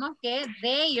sabemos que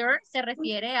their se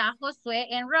refiere a Josué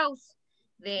and Rose.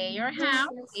 Their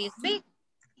house is big.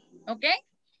 Okay?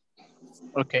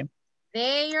 Okay.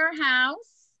 Their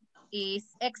house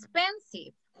is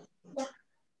expensive.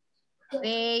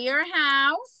 Their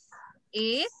house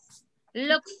is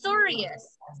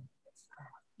luxurious.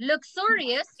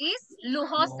 Luxurious is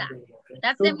lujosa.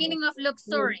 That's the meaning of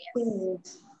luxurious.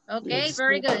 Okay,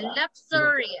 very good.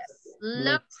 Luxurious.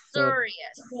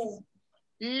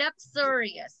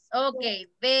 Luxurious. Okay,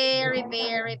 very,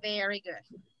 very, very good.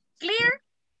 Clear?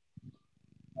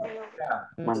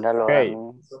 Mándalo a Okay.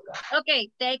 mí.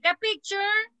 Okay, take a picture.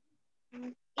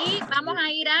 Y vamos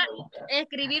a ir a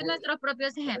escribir nuestros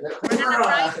propios ejemplos. We're going to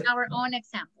write our own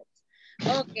examples.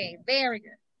 Okay, very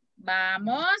good.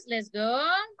 Vamos, let's go.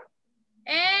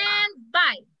 And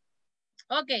bye.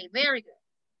 Okay, very good.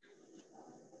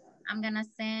 I'm going to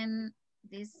send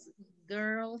this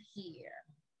girl here.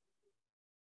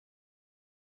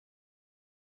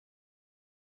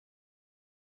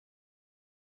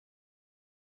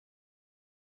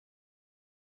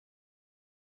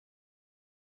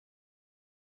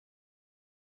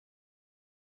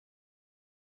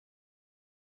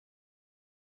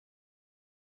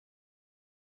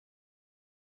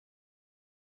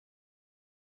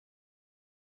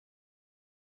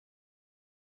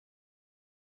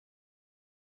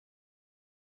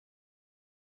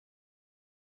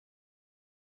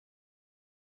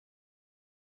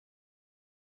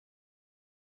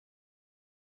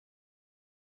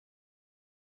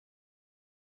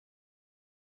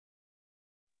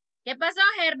 ¿Qué pasó,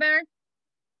 Herbert?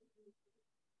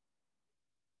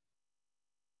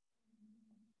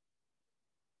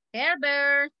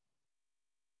 Herbert.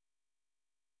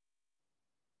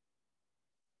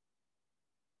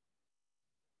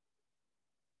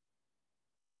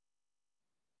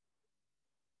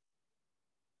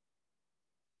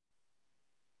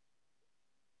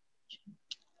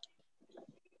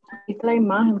 Aquí está la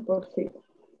imagen por si.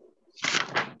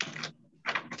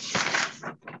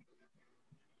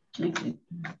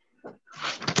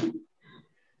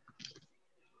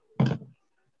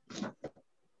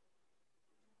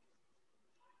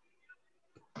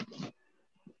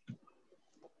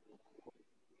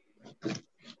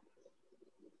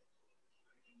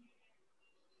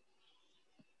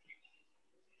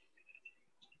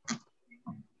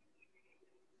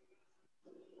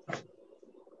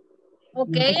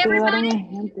 Okay, everybody.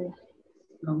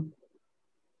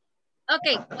 Ok,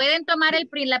 pueden tomar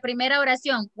la primera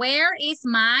oración. Where is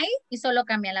my? Y solo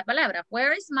cambian la palabra.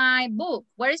 Where is my book?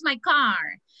 Where is my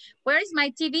car? Where is my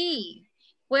TV?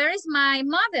 Where is my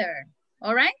mother?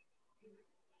 All right?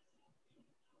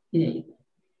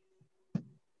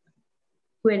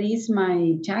 Where is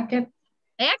my jacket?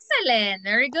 Excellent,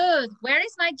 very good. Where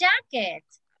is my jacket?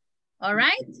 All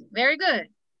right, very good.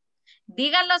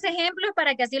 Digan los ejemplos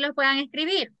para que así los puedan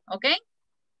escribir, ¿ok?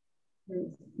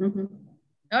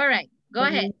 All right, go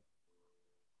ahead.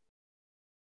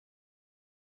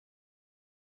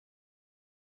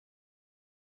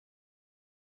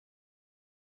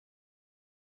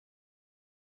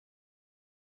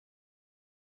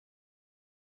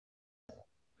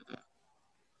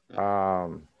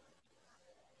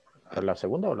 ¿La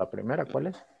segunda o la primera? ¿Cuál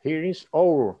es? Here is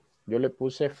our. Yo le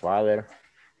puse father.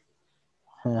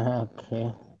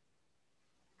 Ok.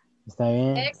 Está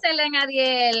bien. Excellent,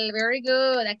 Adiel. Very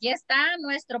good. Aquí está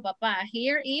nuestro papá.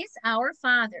 Here is our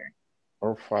father.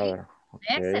 Our father.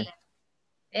 Okay. Excellent.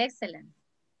 Excellent.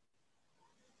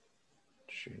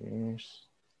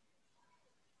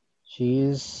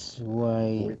 She's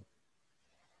white.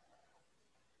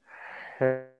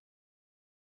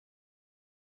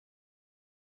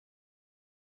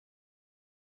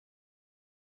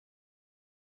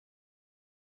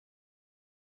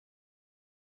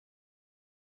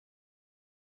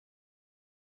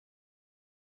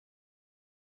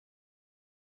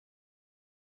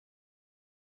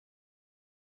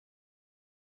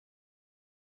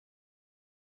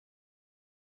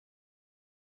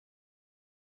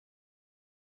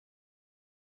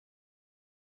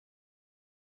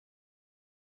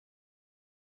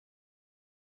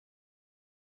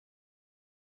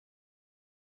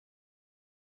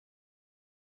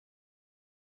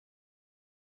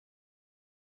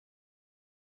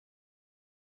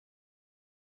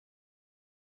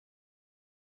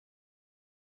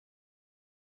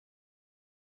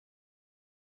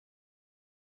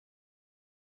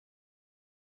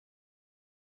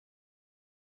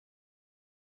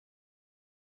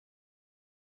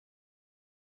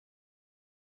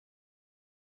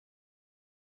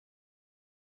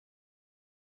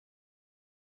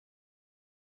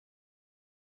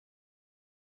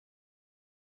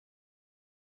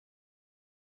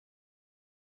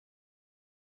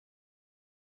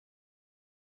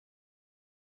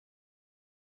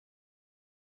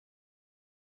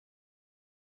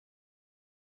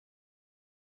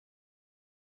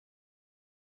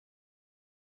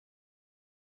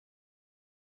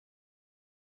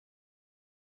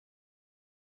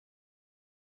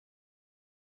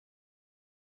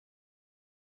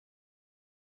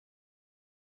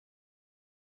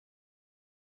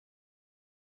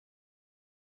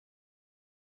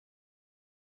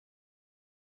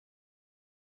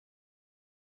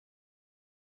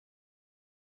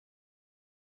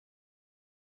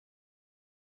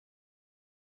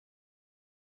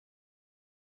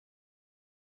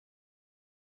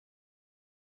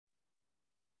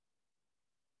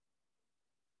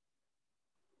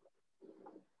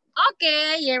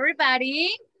 Okay,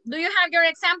 everybody. Do you have your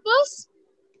examples?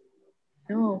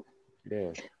 No.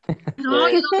 Yes. No,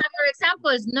 you don't have your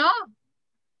examples, no?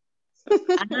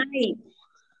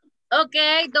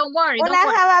 Okay, don't worry. I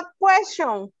have a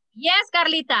question. Yes,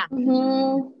 Carlita.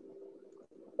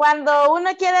 Cuando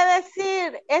uno quiere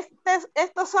decir,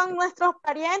 estos son nuestros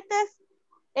parientes,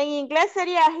 en inglés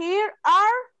sería here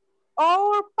are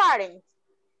our parents.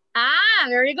 Ah,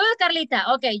 very good,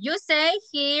 Carlita. Okay, you say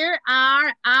here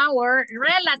are our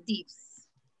relatives.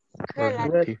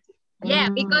 Relative. Yeah,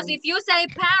 because if you say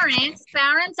parents,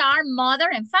 parents are mother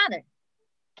and father.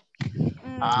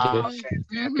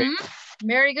 Okay.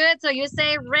 Very good. So you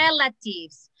say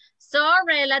relatives. So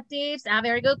relatives, a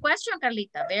very good question,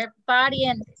 Carlita.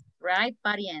 Parientes, right?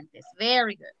 Parientes.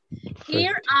 Very good.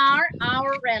 Here are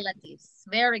our relatives.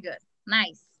 Very good.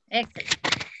 Nice. Excellent.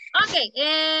 Okay.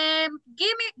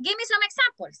 Give me some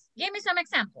examples. Give me some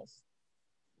examples.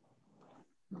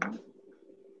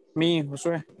 Me,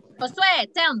 Josué. Josué,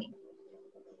 tell me.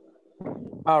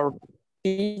 Our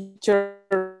teacher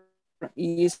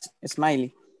is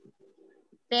Smiley.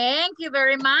 Thank you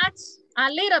very much. A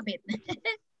little bit.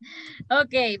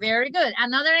 Okay, very good.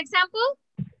 Another example?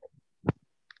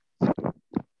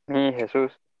 Me,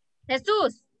 Jesus.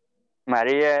 Jesús.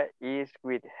 Maria is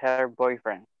with her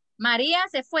boyfriend. María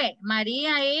se fue.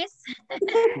 María is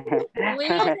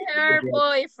with her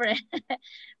boyfriend.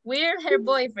 With her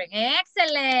boyfriend.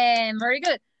 Excellent. Very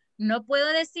good. No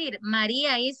puedo decir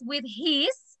María is with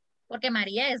his porque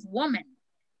María es woman.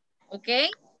 ¿Ok?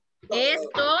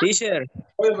 Esto. Teacher.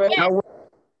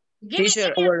 Yes.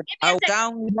 Teacher, our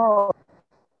town.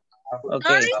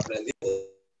 Okay.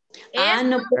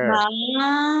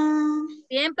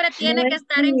 Siempre tiene que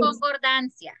estar en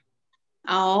concordancia.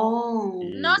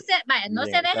 No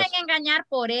se dejen engañar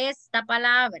por esta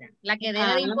palabra. La que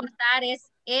debe de importar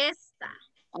es esta.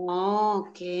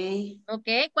 Ok,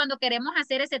 cuando queremos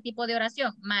hacer ese tipo de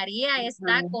oración. María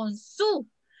está con su.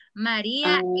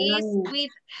 María is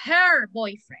with her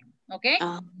boyfriend. Ok.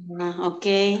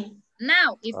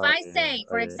 Now, if I say,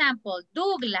 for example,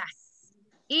 Douglas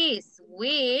is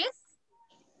with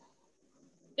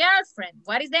girlfriend,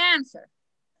 what is the answer?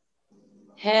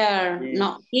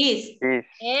 His.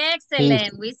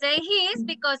 Excellent. We say his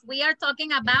because we are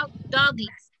talking about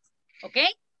Douglas.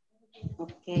 Okay?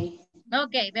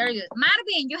 Okay, very good.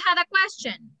 Marvin, you had a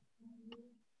question.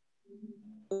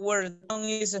 Our town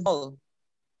is small.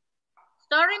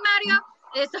 Sorry, Mario.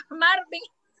 It's Marvin.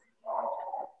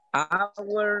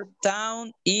 Our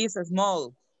town is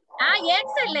small.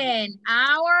 Excellent.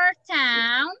 Our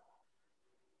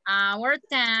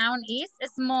town is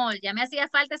small. Ya me hacía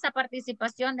falta esa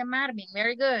participación de Marvin.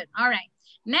 Very good. All right.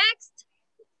 Next.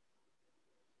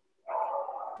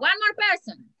 One more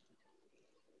person.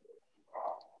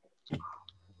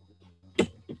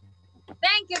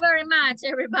 Thank you very much,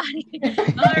 everybody.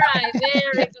 All right.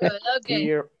 Very good. Okay.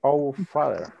 Dear our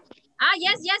father.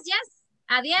 Yes.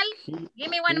 Adiel, give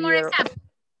me one more example.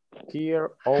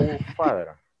 Dear our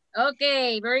father.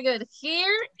 Okay, very good.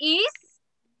 Here is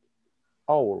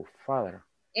our father.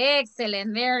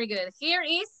 Excellent, very good. Here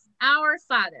is our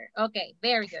father. Okay,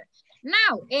 very good.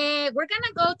 Now, we're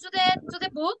gonna go to the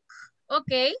book.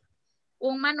 Okay,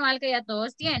 un manual que ya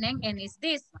todos tienen, and it's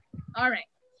this one. All right.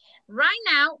 Right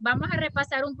now, vamos a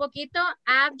repasar un poquito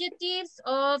adjectives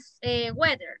of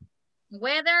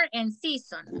weather and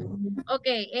season.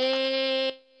 Okay,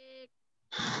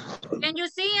 can you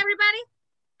see everybody?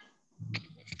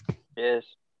 Yes.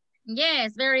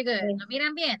 Yes, very good. ¿Lo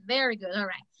miran bien? Very good. All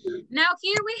right. Now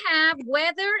here we have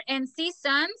weather and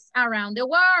seasons around the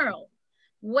world.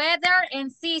 Weather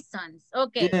and seasons.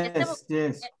 Okay.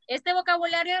 Yes. Este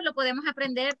vocabulario lo podemos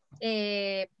aprender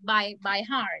by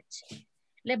heart.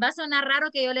 Les va a sonar raro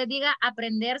que yo les diga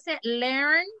aprenderse,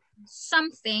 learn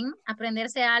something,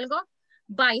 aprenderse algo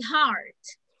by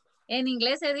heart. En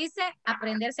inglés se dice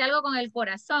aprenderse algo con el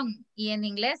corazón y en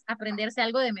inglés aprenderse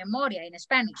algo de memoria, en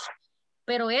Spanish.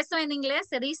 Pero eso en inglés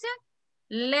se dice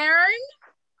learn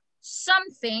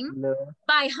something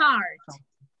by heart.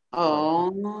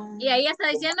 Y ahí está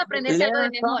diciendo aprenderse algo de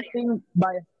memoria.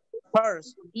 By heart.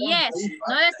 Yes,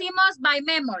 no decimos by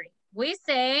memory. We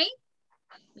say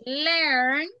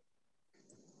learn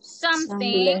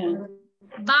something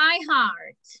by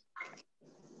heart.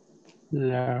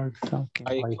 Learn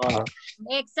something by heart.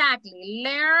 Exactly.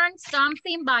 Learn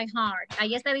something by heart.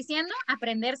 Ahí está diciendo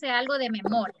aprenderse algo de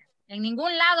memoria. En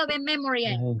ningún lado ven memory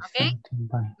ahí, okay?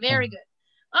 Very good.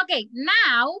 Okay,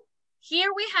 now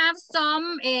here we have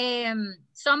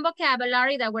some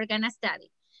vocabulary that we're gonna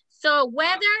study. So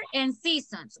weather and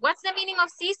seasons. What's the meaning of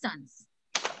seasons?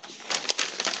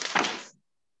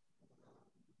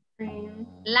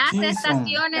 Las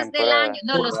estaciones del año.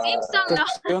 No, los Simpsons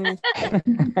no.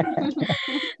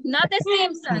 Not the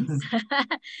Simpsons.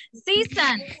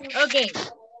 Seasons. Okay.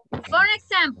 For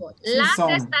example, las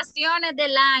estaciones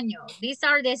del año. These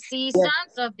are the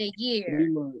seasons of the year.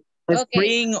 Okay.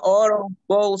 Spring, autumn,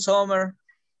 fall, summer.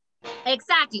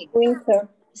 Exactly. Winter.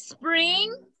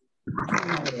 Spring.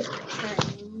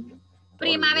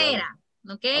 Primavera.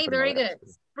 Okay, very good.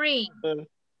 Spring.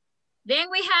 Then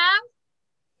we have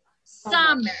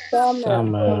summer. All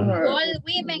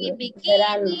women in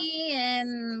bikini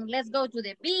and let's go to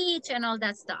the beach and all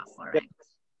that stuff. All right.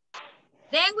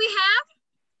 Then we have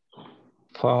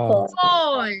fall.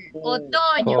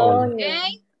 Otoño.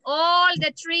 Okay. All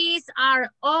the trees are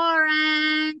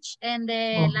orange and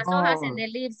las hojas and the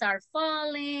leaves are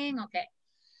falling. Okay.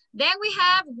 Then we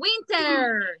have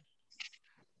winter.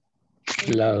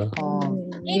 In El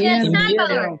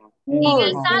Salvador. In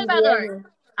El Salvador.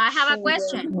 I have a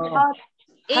question.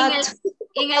 El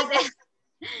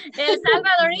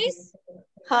Salvador is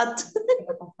hot.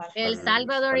 El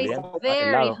Salvador is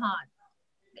very hot.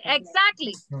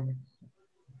 Exactly.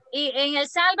 In El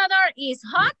Salvador is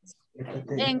hot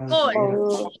and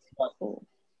cold.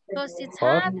 Because it's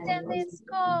hot and it's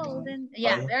cold. And,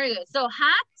 yeah, very good. So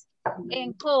hot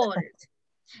and cold.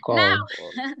 Now,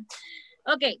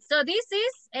 okay, so this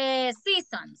is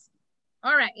seasons.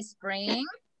 All right, spring.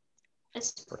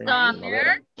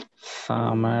 Summer.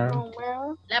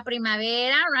 La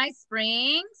primavera, right?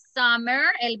 Spring,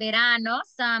 summer, el verano,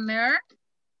 summer,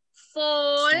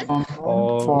 fall,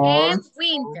 and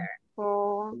winter.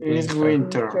 It's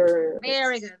winter.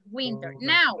 Very good, winter.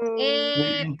 Now,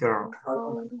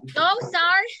 those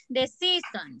are the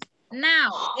seasons.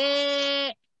 Now,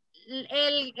 el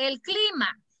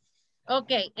clima.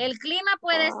 Ok, el clima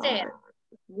puede ser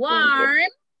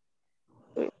warm.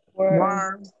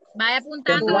 Vaya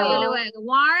apuntando, yo le voy a decir.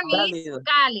 Warm is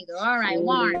cálido. All right,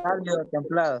 warm. Cálido,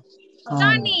 templado.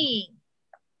 Sunny.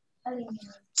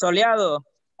 Soleado.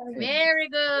 Very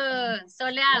good.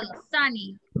 Soleado,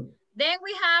 sunny. Then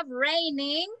we have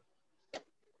raining.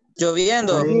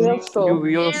 Lloviendo.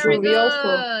 Lluvioso. Very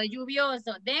good.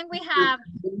 Lluvioso. Then we have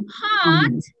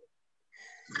hot.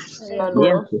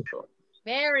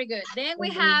 Very good. Then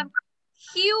we have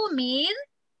humid.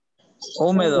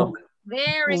 Húmedo.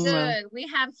 Very good. We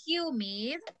have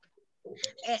humid.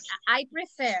 I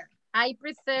prefer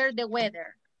the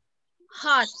weather.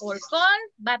 Hot or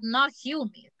cold, but not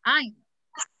humid.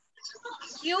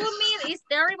 Humid is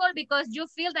terrible because you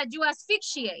feel that you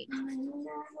asphyxiate.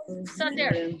 So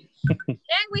there.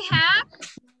 Then we have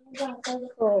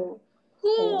cool.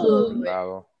 Cool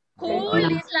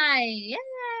is like, yeah.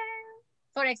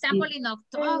 For example, in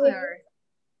October.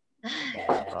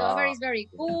 October is very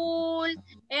cool,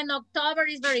 and October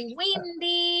is very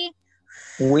windy.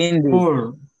 Windy.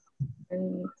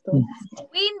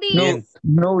 Windy.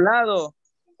 Nublado.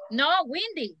 No,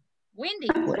 windy. Windy.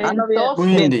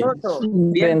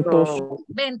 Ventoso.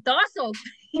 Ventoso.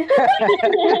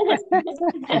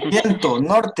 Viento,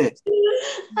 norte.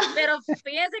 Pero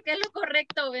fíjense que es lo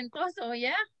correcto, ventoso,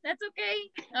 ¿ya? That's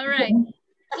okay. All right.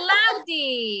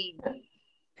 Cloudy.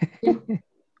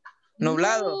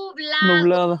 Nublado.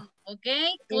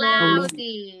 Okay,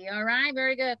 cloudy. All right,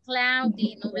 very good.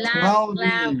 Cloudy, nublado,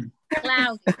 cloudy.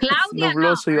 Claudia,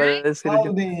 nubloso no, iba right? a decir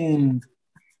yo.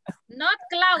 Not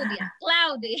Claudia,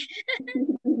 cloudy.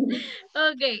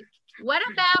 Okay, what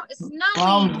about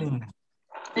snowing?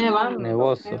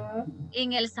 Nevoso.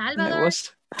 In El Salvador?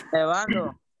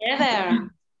 Nevando.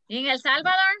 In El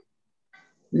Salvador?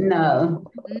 No.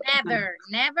 Never,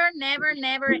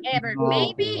 ever. No.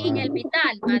 Maybe in El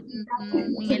Pital, but in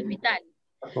El Pital.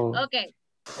 Okay.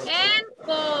 And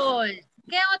cold.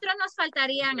 ¿Qué otros nos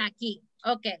faltarían aquí?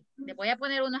 Ok, les voy a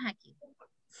poner unos aquí.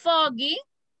 Foggy.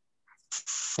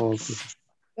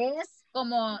 Es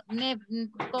como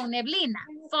con neblina.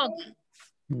 Foggy.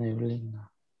 Neblina.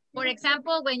 For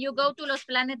example, when you go to los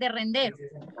planes de rendero.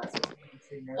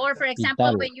 Or for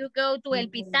example, when you go to El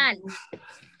Pital.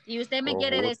 Y usted me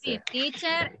quiere decir,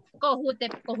 teacher,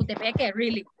 Cojutepeque,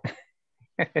 really.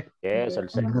 Yes, el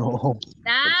no.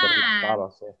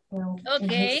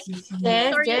 Okay.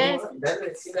 Yes.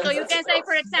 So you can say,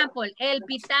 for example, El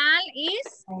Pital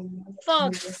is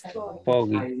foggy.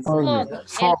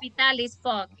 El Pital is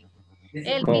foggy.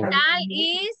 El Pital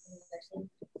is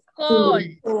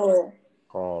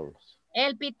cold.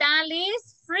 El Pital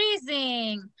is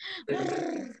freezing.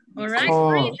 All right,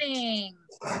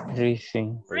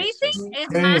 freezing. Freezing is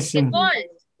más que cold.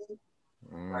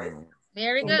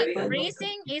 Very good.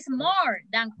 Freezing is more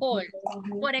than cold.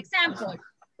 For example,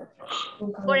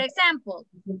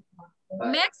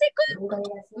 Mexico,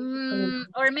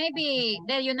 or maybe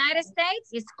the United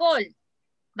States is cold.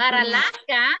 But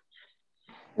Alaska,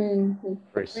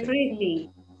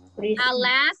 Freezing.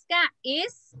 Alaska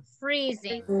is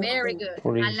freezing. Very good.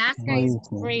 Alaska is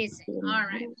freezing. All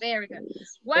right, very good.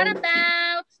 What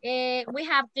about, we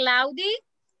have cloudy.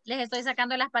 Les estoy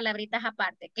sacando las palabritas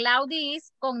aparte. Cloudy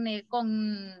is con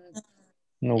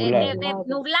Nublado.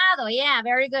 nublado. Yeah,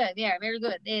 very good. Yeah, very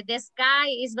good. The sky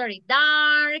is very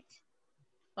dark.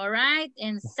 All right,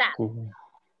 and sad.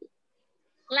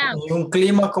 Cloudy. Y un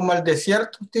clima como el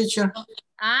desierto, teacher.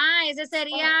 Ah, ese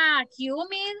sería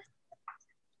humid.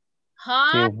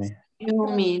 Hot.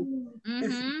 Humid.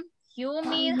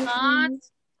 Humid, hot.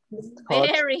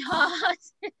 Very hot.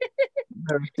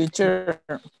 Teacher.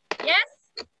 Yes.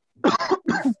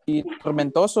 Y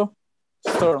tormentoso.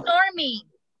 Stormy.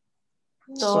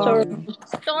 Storm.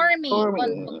 Stormy.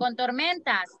 Con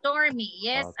tormenta. Stormy.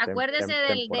 Yes.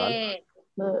 Acuérdese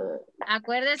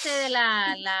acuérdese de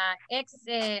la ex,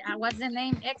 what's the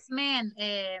name? X-Men.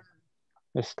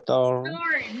 Storm.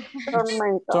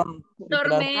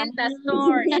 Tormenta,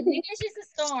 storm. In English is a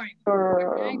storm.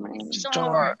 Right?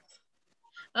 Storm.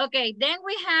 Okay, then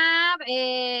we have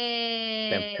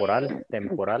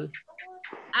Temporal.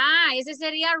 Ah, ese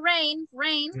sería rain.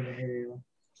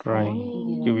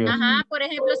 Lluvioso. Ajá, por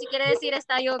ejemplo, si quiere decir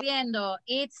está lloviendo,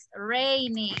 it's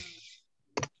raining.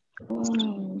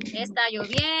 Está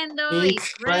lloviendo,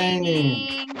 it's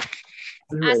raining.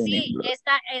 Así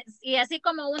está, y así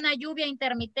como una lluvia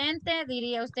intermitente,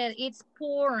 diría usted, it's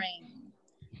pouring.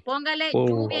 Póngale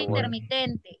lluvia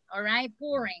intermitente, all right,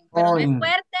 pouring. Pero no es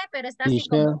fuerte, pero está así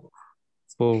como.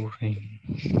 Pouring.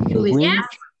 Yes.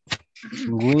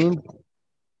 Wind.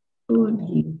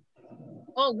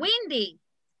 Oh, windy.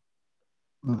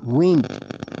 Wind.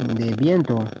 De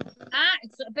viento. Ah,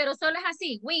 pero solo es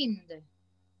así, wind.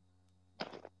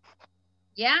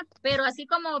 Ya, pero así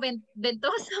como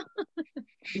ventoso.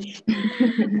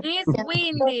 It's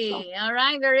windy. All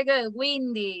right, very good.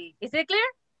 Windy. Is it clear?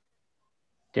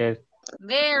 Yes.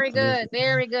 Very good,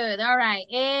 very good. All right.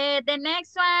 The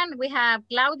next one, we have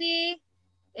cloudy,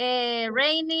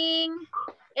 raining.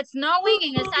 It's snowing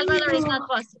in El Salvador. It's not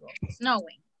possible.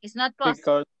 Snowing. It's not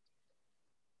possible.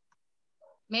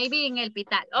 Maybe in El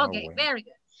Pital. Okay, very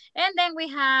good. And then we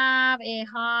have a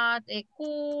hot, a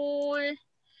cool,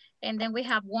 and then we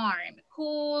have warm.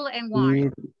 Cool and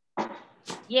warm.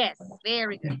 Yes,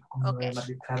 very good. Okay.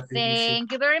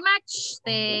 Thank you very much.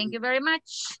 Thank you very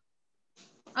much.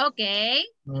 Okay.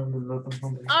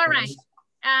 All right.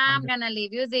 I'm gonna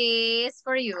leave you this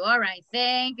for you. All right.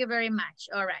 Thank you very much.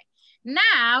 All right.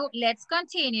 Now, let's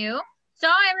continue. So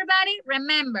everybody,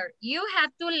 remember, you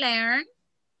have to learn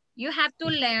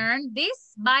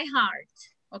this by heart.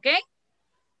 Okay?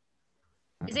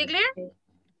 Is it clear?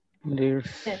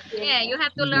 Yeah, you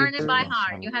have to learn it by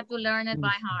heart. You have to learn it by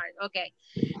heart. Okay.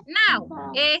 Now,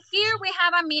 here we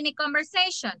have a mini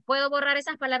conversation. ¿Puedo borrar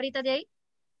esas palabritas de ahí?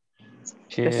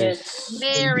 Yes.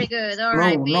 Very good. All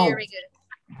right, very good.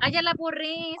 Ah, ya la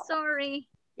borré, sorry.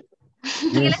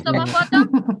 ¿Alguien les tomó foto?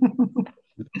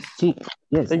 Sí,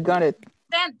 yes. I got it.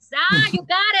 You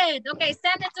got it. Okay,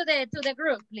 send it to the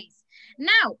group, please.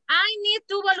 Now, I need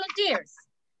 2 volunteers.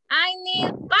 I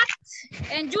need Pat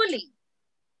and Julie.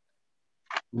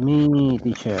 Me,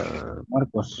 teacher.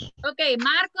 Marcos. Okay,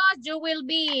 Marcos, you will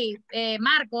be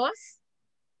Marcos.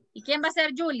 ¿Y quién va a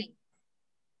ser Julie?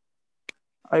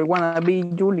 I wanna be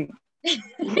Julie. Okay,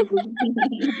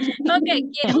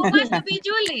 who wants to be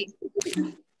Julie?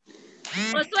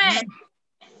 Josué.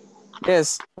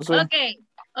 Yes, Josué. Okay,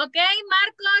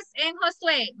 Marcos and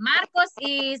Josué. Marcos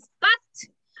is Pat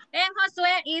and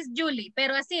Josué is Julie.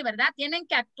 Pero así, ¿verdad? Tienen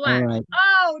que actuar. Right.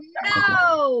 Oh,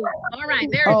 no. All right,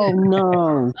 very good. Oh,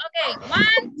 no. Okay,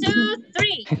 1, 2,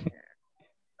 3.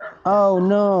 Oh,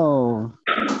 no.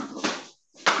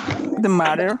 What's the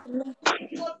matter?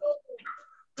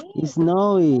 It's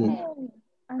snowy.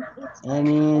 And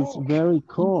it's very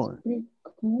cold.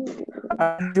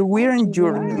 Are you wearing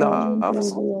your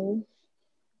gloves?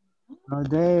 No,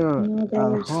 they're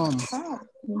at home.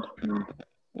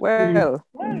 Well,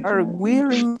 are you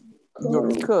wearing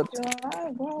your coat?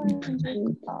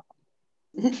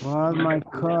 Well, my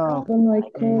coat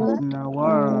is not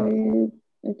warm.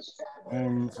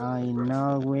 And I'm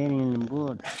not wearing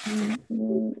boots.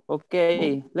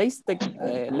 Okay, let's take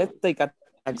a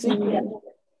taxi.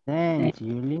 Thanks,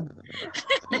 Julie.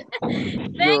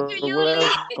 Thank you, Julie.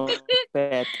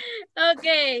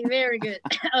 Okay, very good.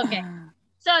 Okay.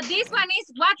 So this one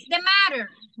is what's the matter?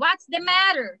 What's the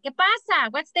matter? ¿Qué pasa?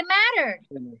 What's the matter?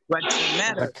 What's the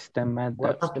matter? What's the matter?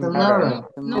 What's the matter?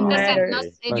 Nunca se, no,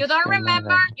 you don't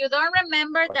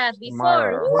remember that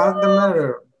before. What's the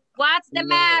matter? What's the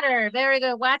matter? Very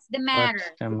good. What's the matter?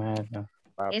 What's the matter?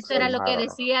 Eso era lo que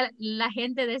decía, la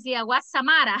gente decía, what's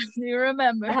Samara? Do you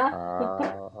remember?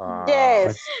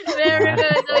 Yes. Very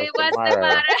good. So what's the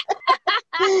matter?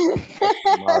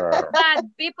 But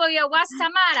people, what's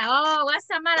Samara? Oh, what's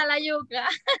Samara la yuca?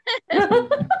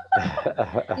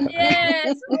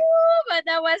 Yes. Ooh, but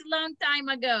that was long time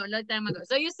ago.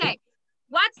 So you say,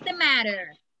 what's the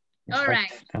matter? All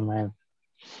right.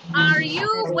 Are you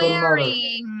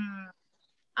wearing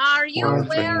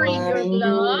your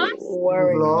gloves?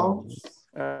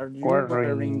 Are you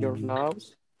wearing your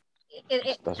gloves?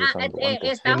 ¿Estás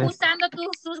usando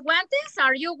sus guantes?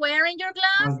 Are you wearing your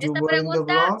gloves?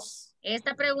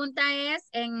 Esta pregunta es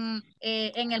en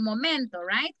el momento,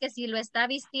 right? Que si lo está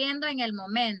vistiendo en el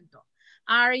momento.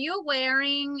 Are you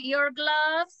wearing your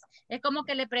gloves? Es como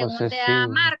que le pregunte a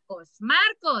Marcos.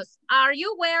 Marcos, are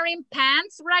you wearing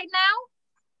pants right now?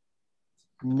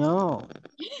 No.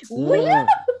 Yeah.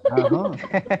 Uh-huh.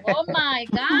 Oh my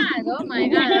God. All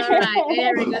right.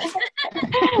 Very good.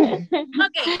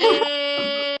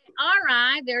 Okay. All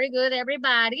right. Very good,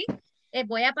 everybody.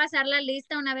 Voy a pasar la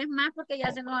lista una vez más porque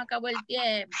ya se nos acabó el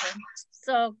tiempo.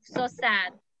 So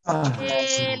sad.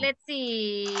 Let's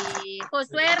see.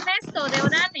 Josué Ernesto de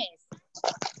Odanes.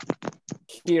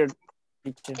 Here,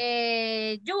 teacher.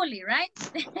 Julie, right?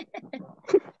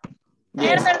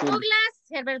 Yes,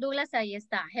 Herbert Douglas, ahí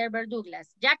está. Herbert Douglas.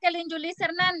 Jacqueline Julis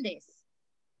Hernández.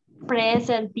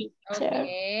 Present, teacher.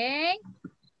 Okay.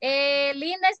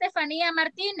 Linda Estefanía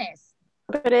Martínez.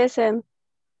 Present.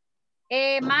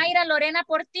 Mayra Lorena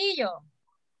Portillo.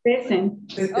 Present.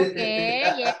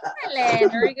 Okay,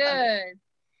 excellent, very good.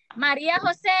 María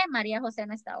José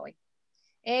no está hoy.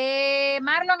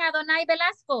 Marlon Adonai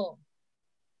Velasco.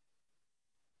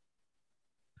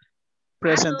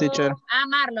 Present, teacher.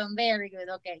 Marlon, very good,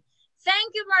 okay.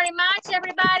 Thank you very much,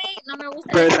 everybody. No me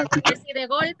gusta decir de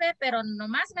golpe, pero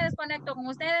nomás me desconecto con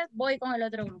ustedes, voy con el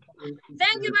otro grupo.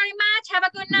 Thank you very much. Have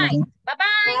a good night.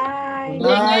 Bye-bye.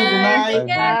 Good night.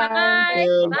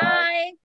 Bye-bye. Bye.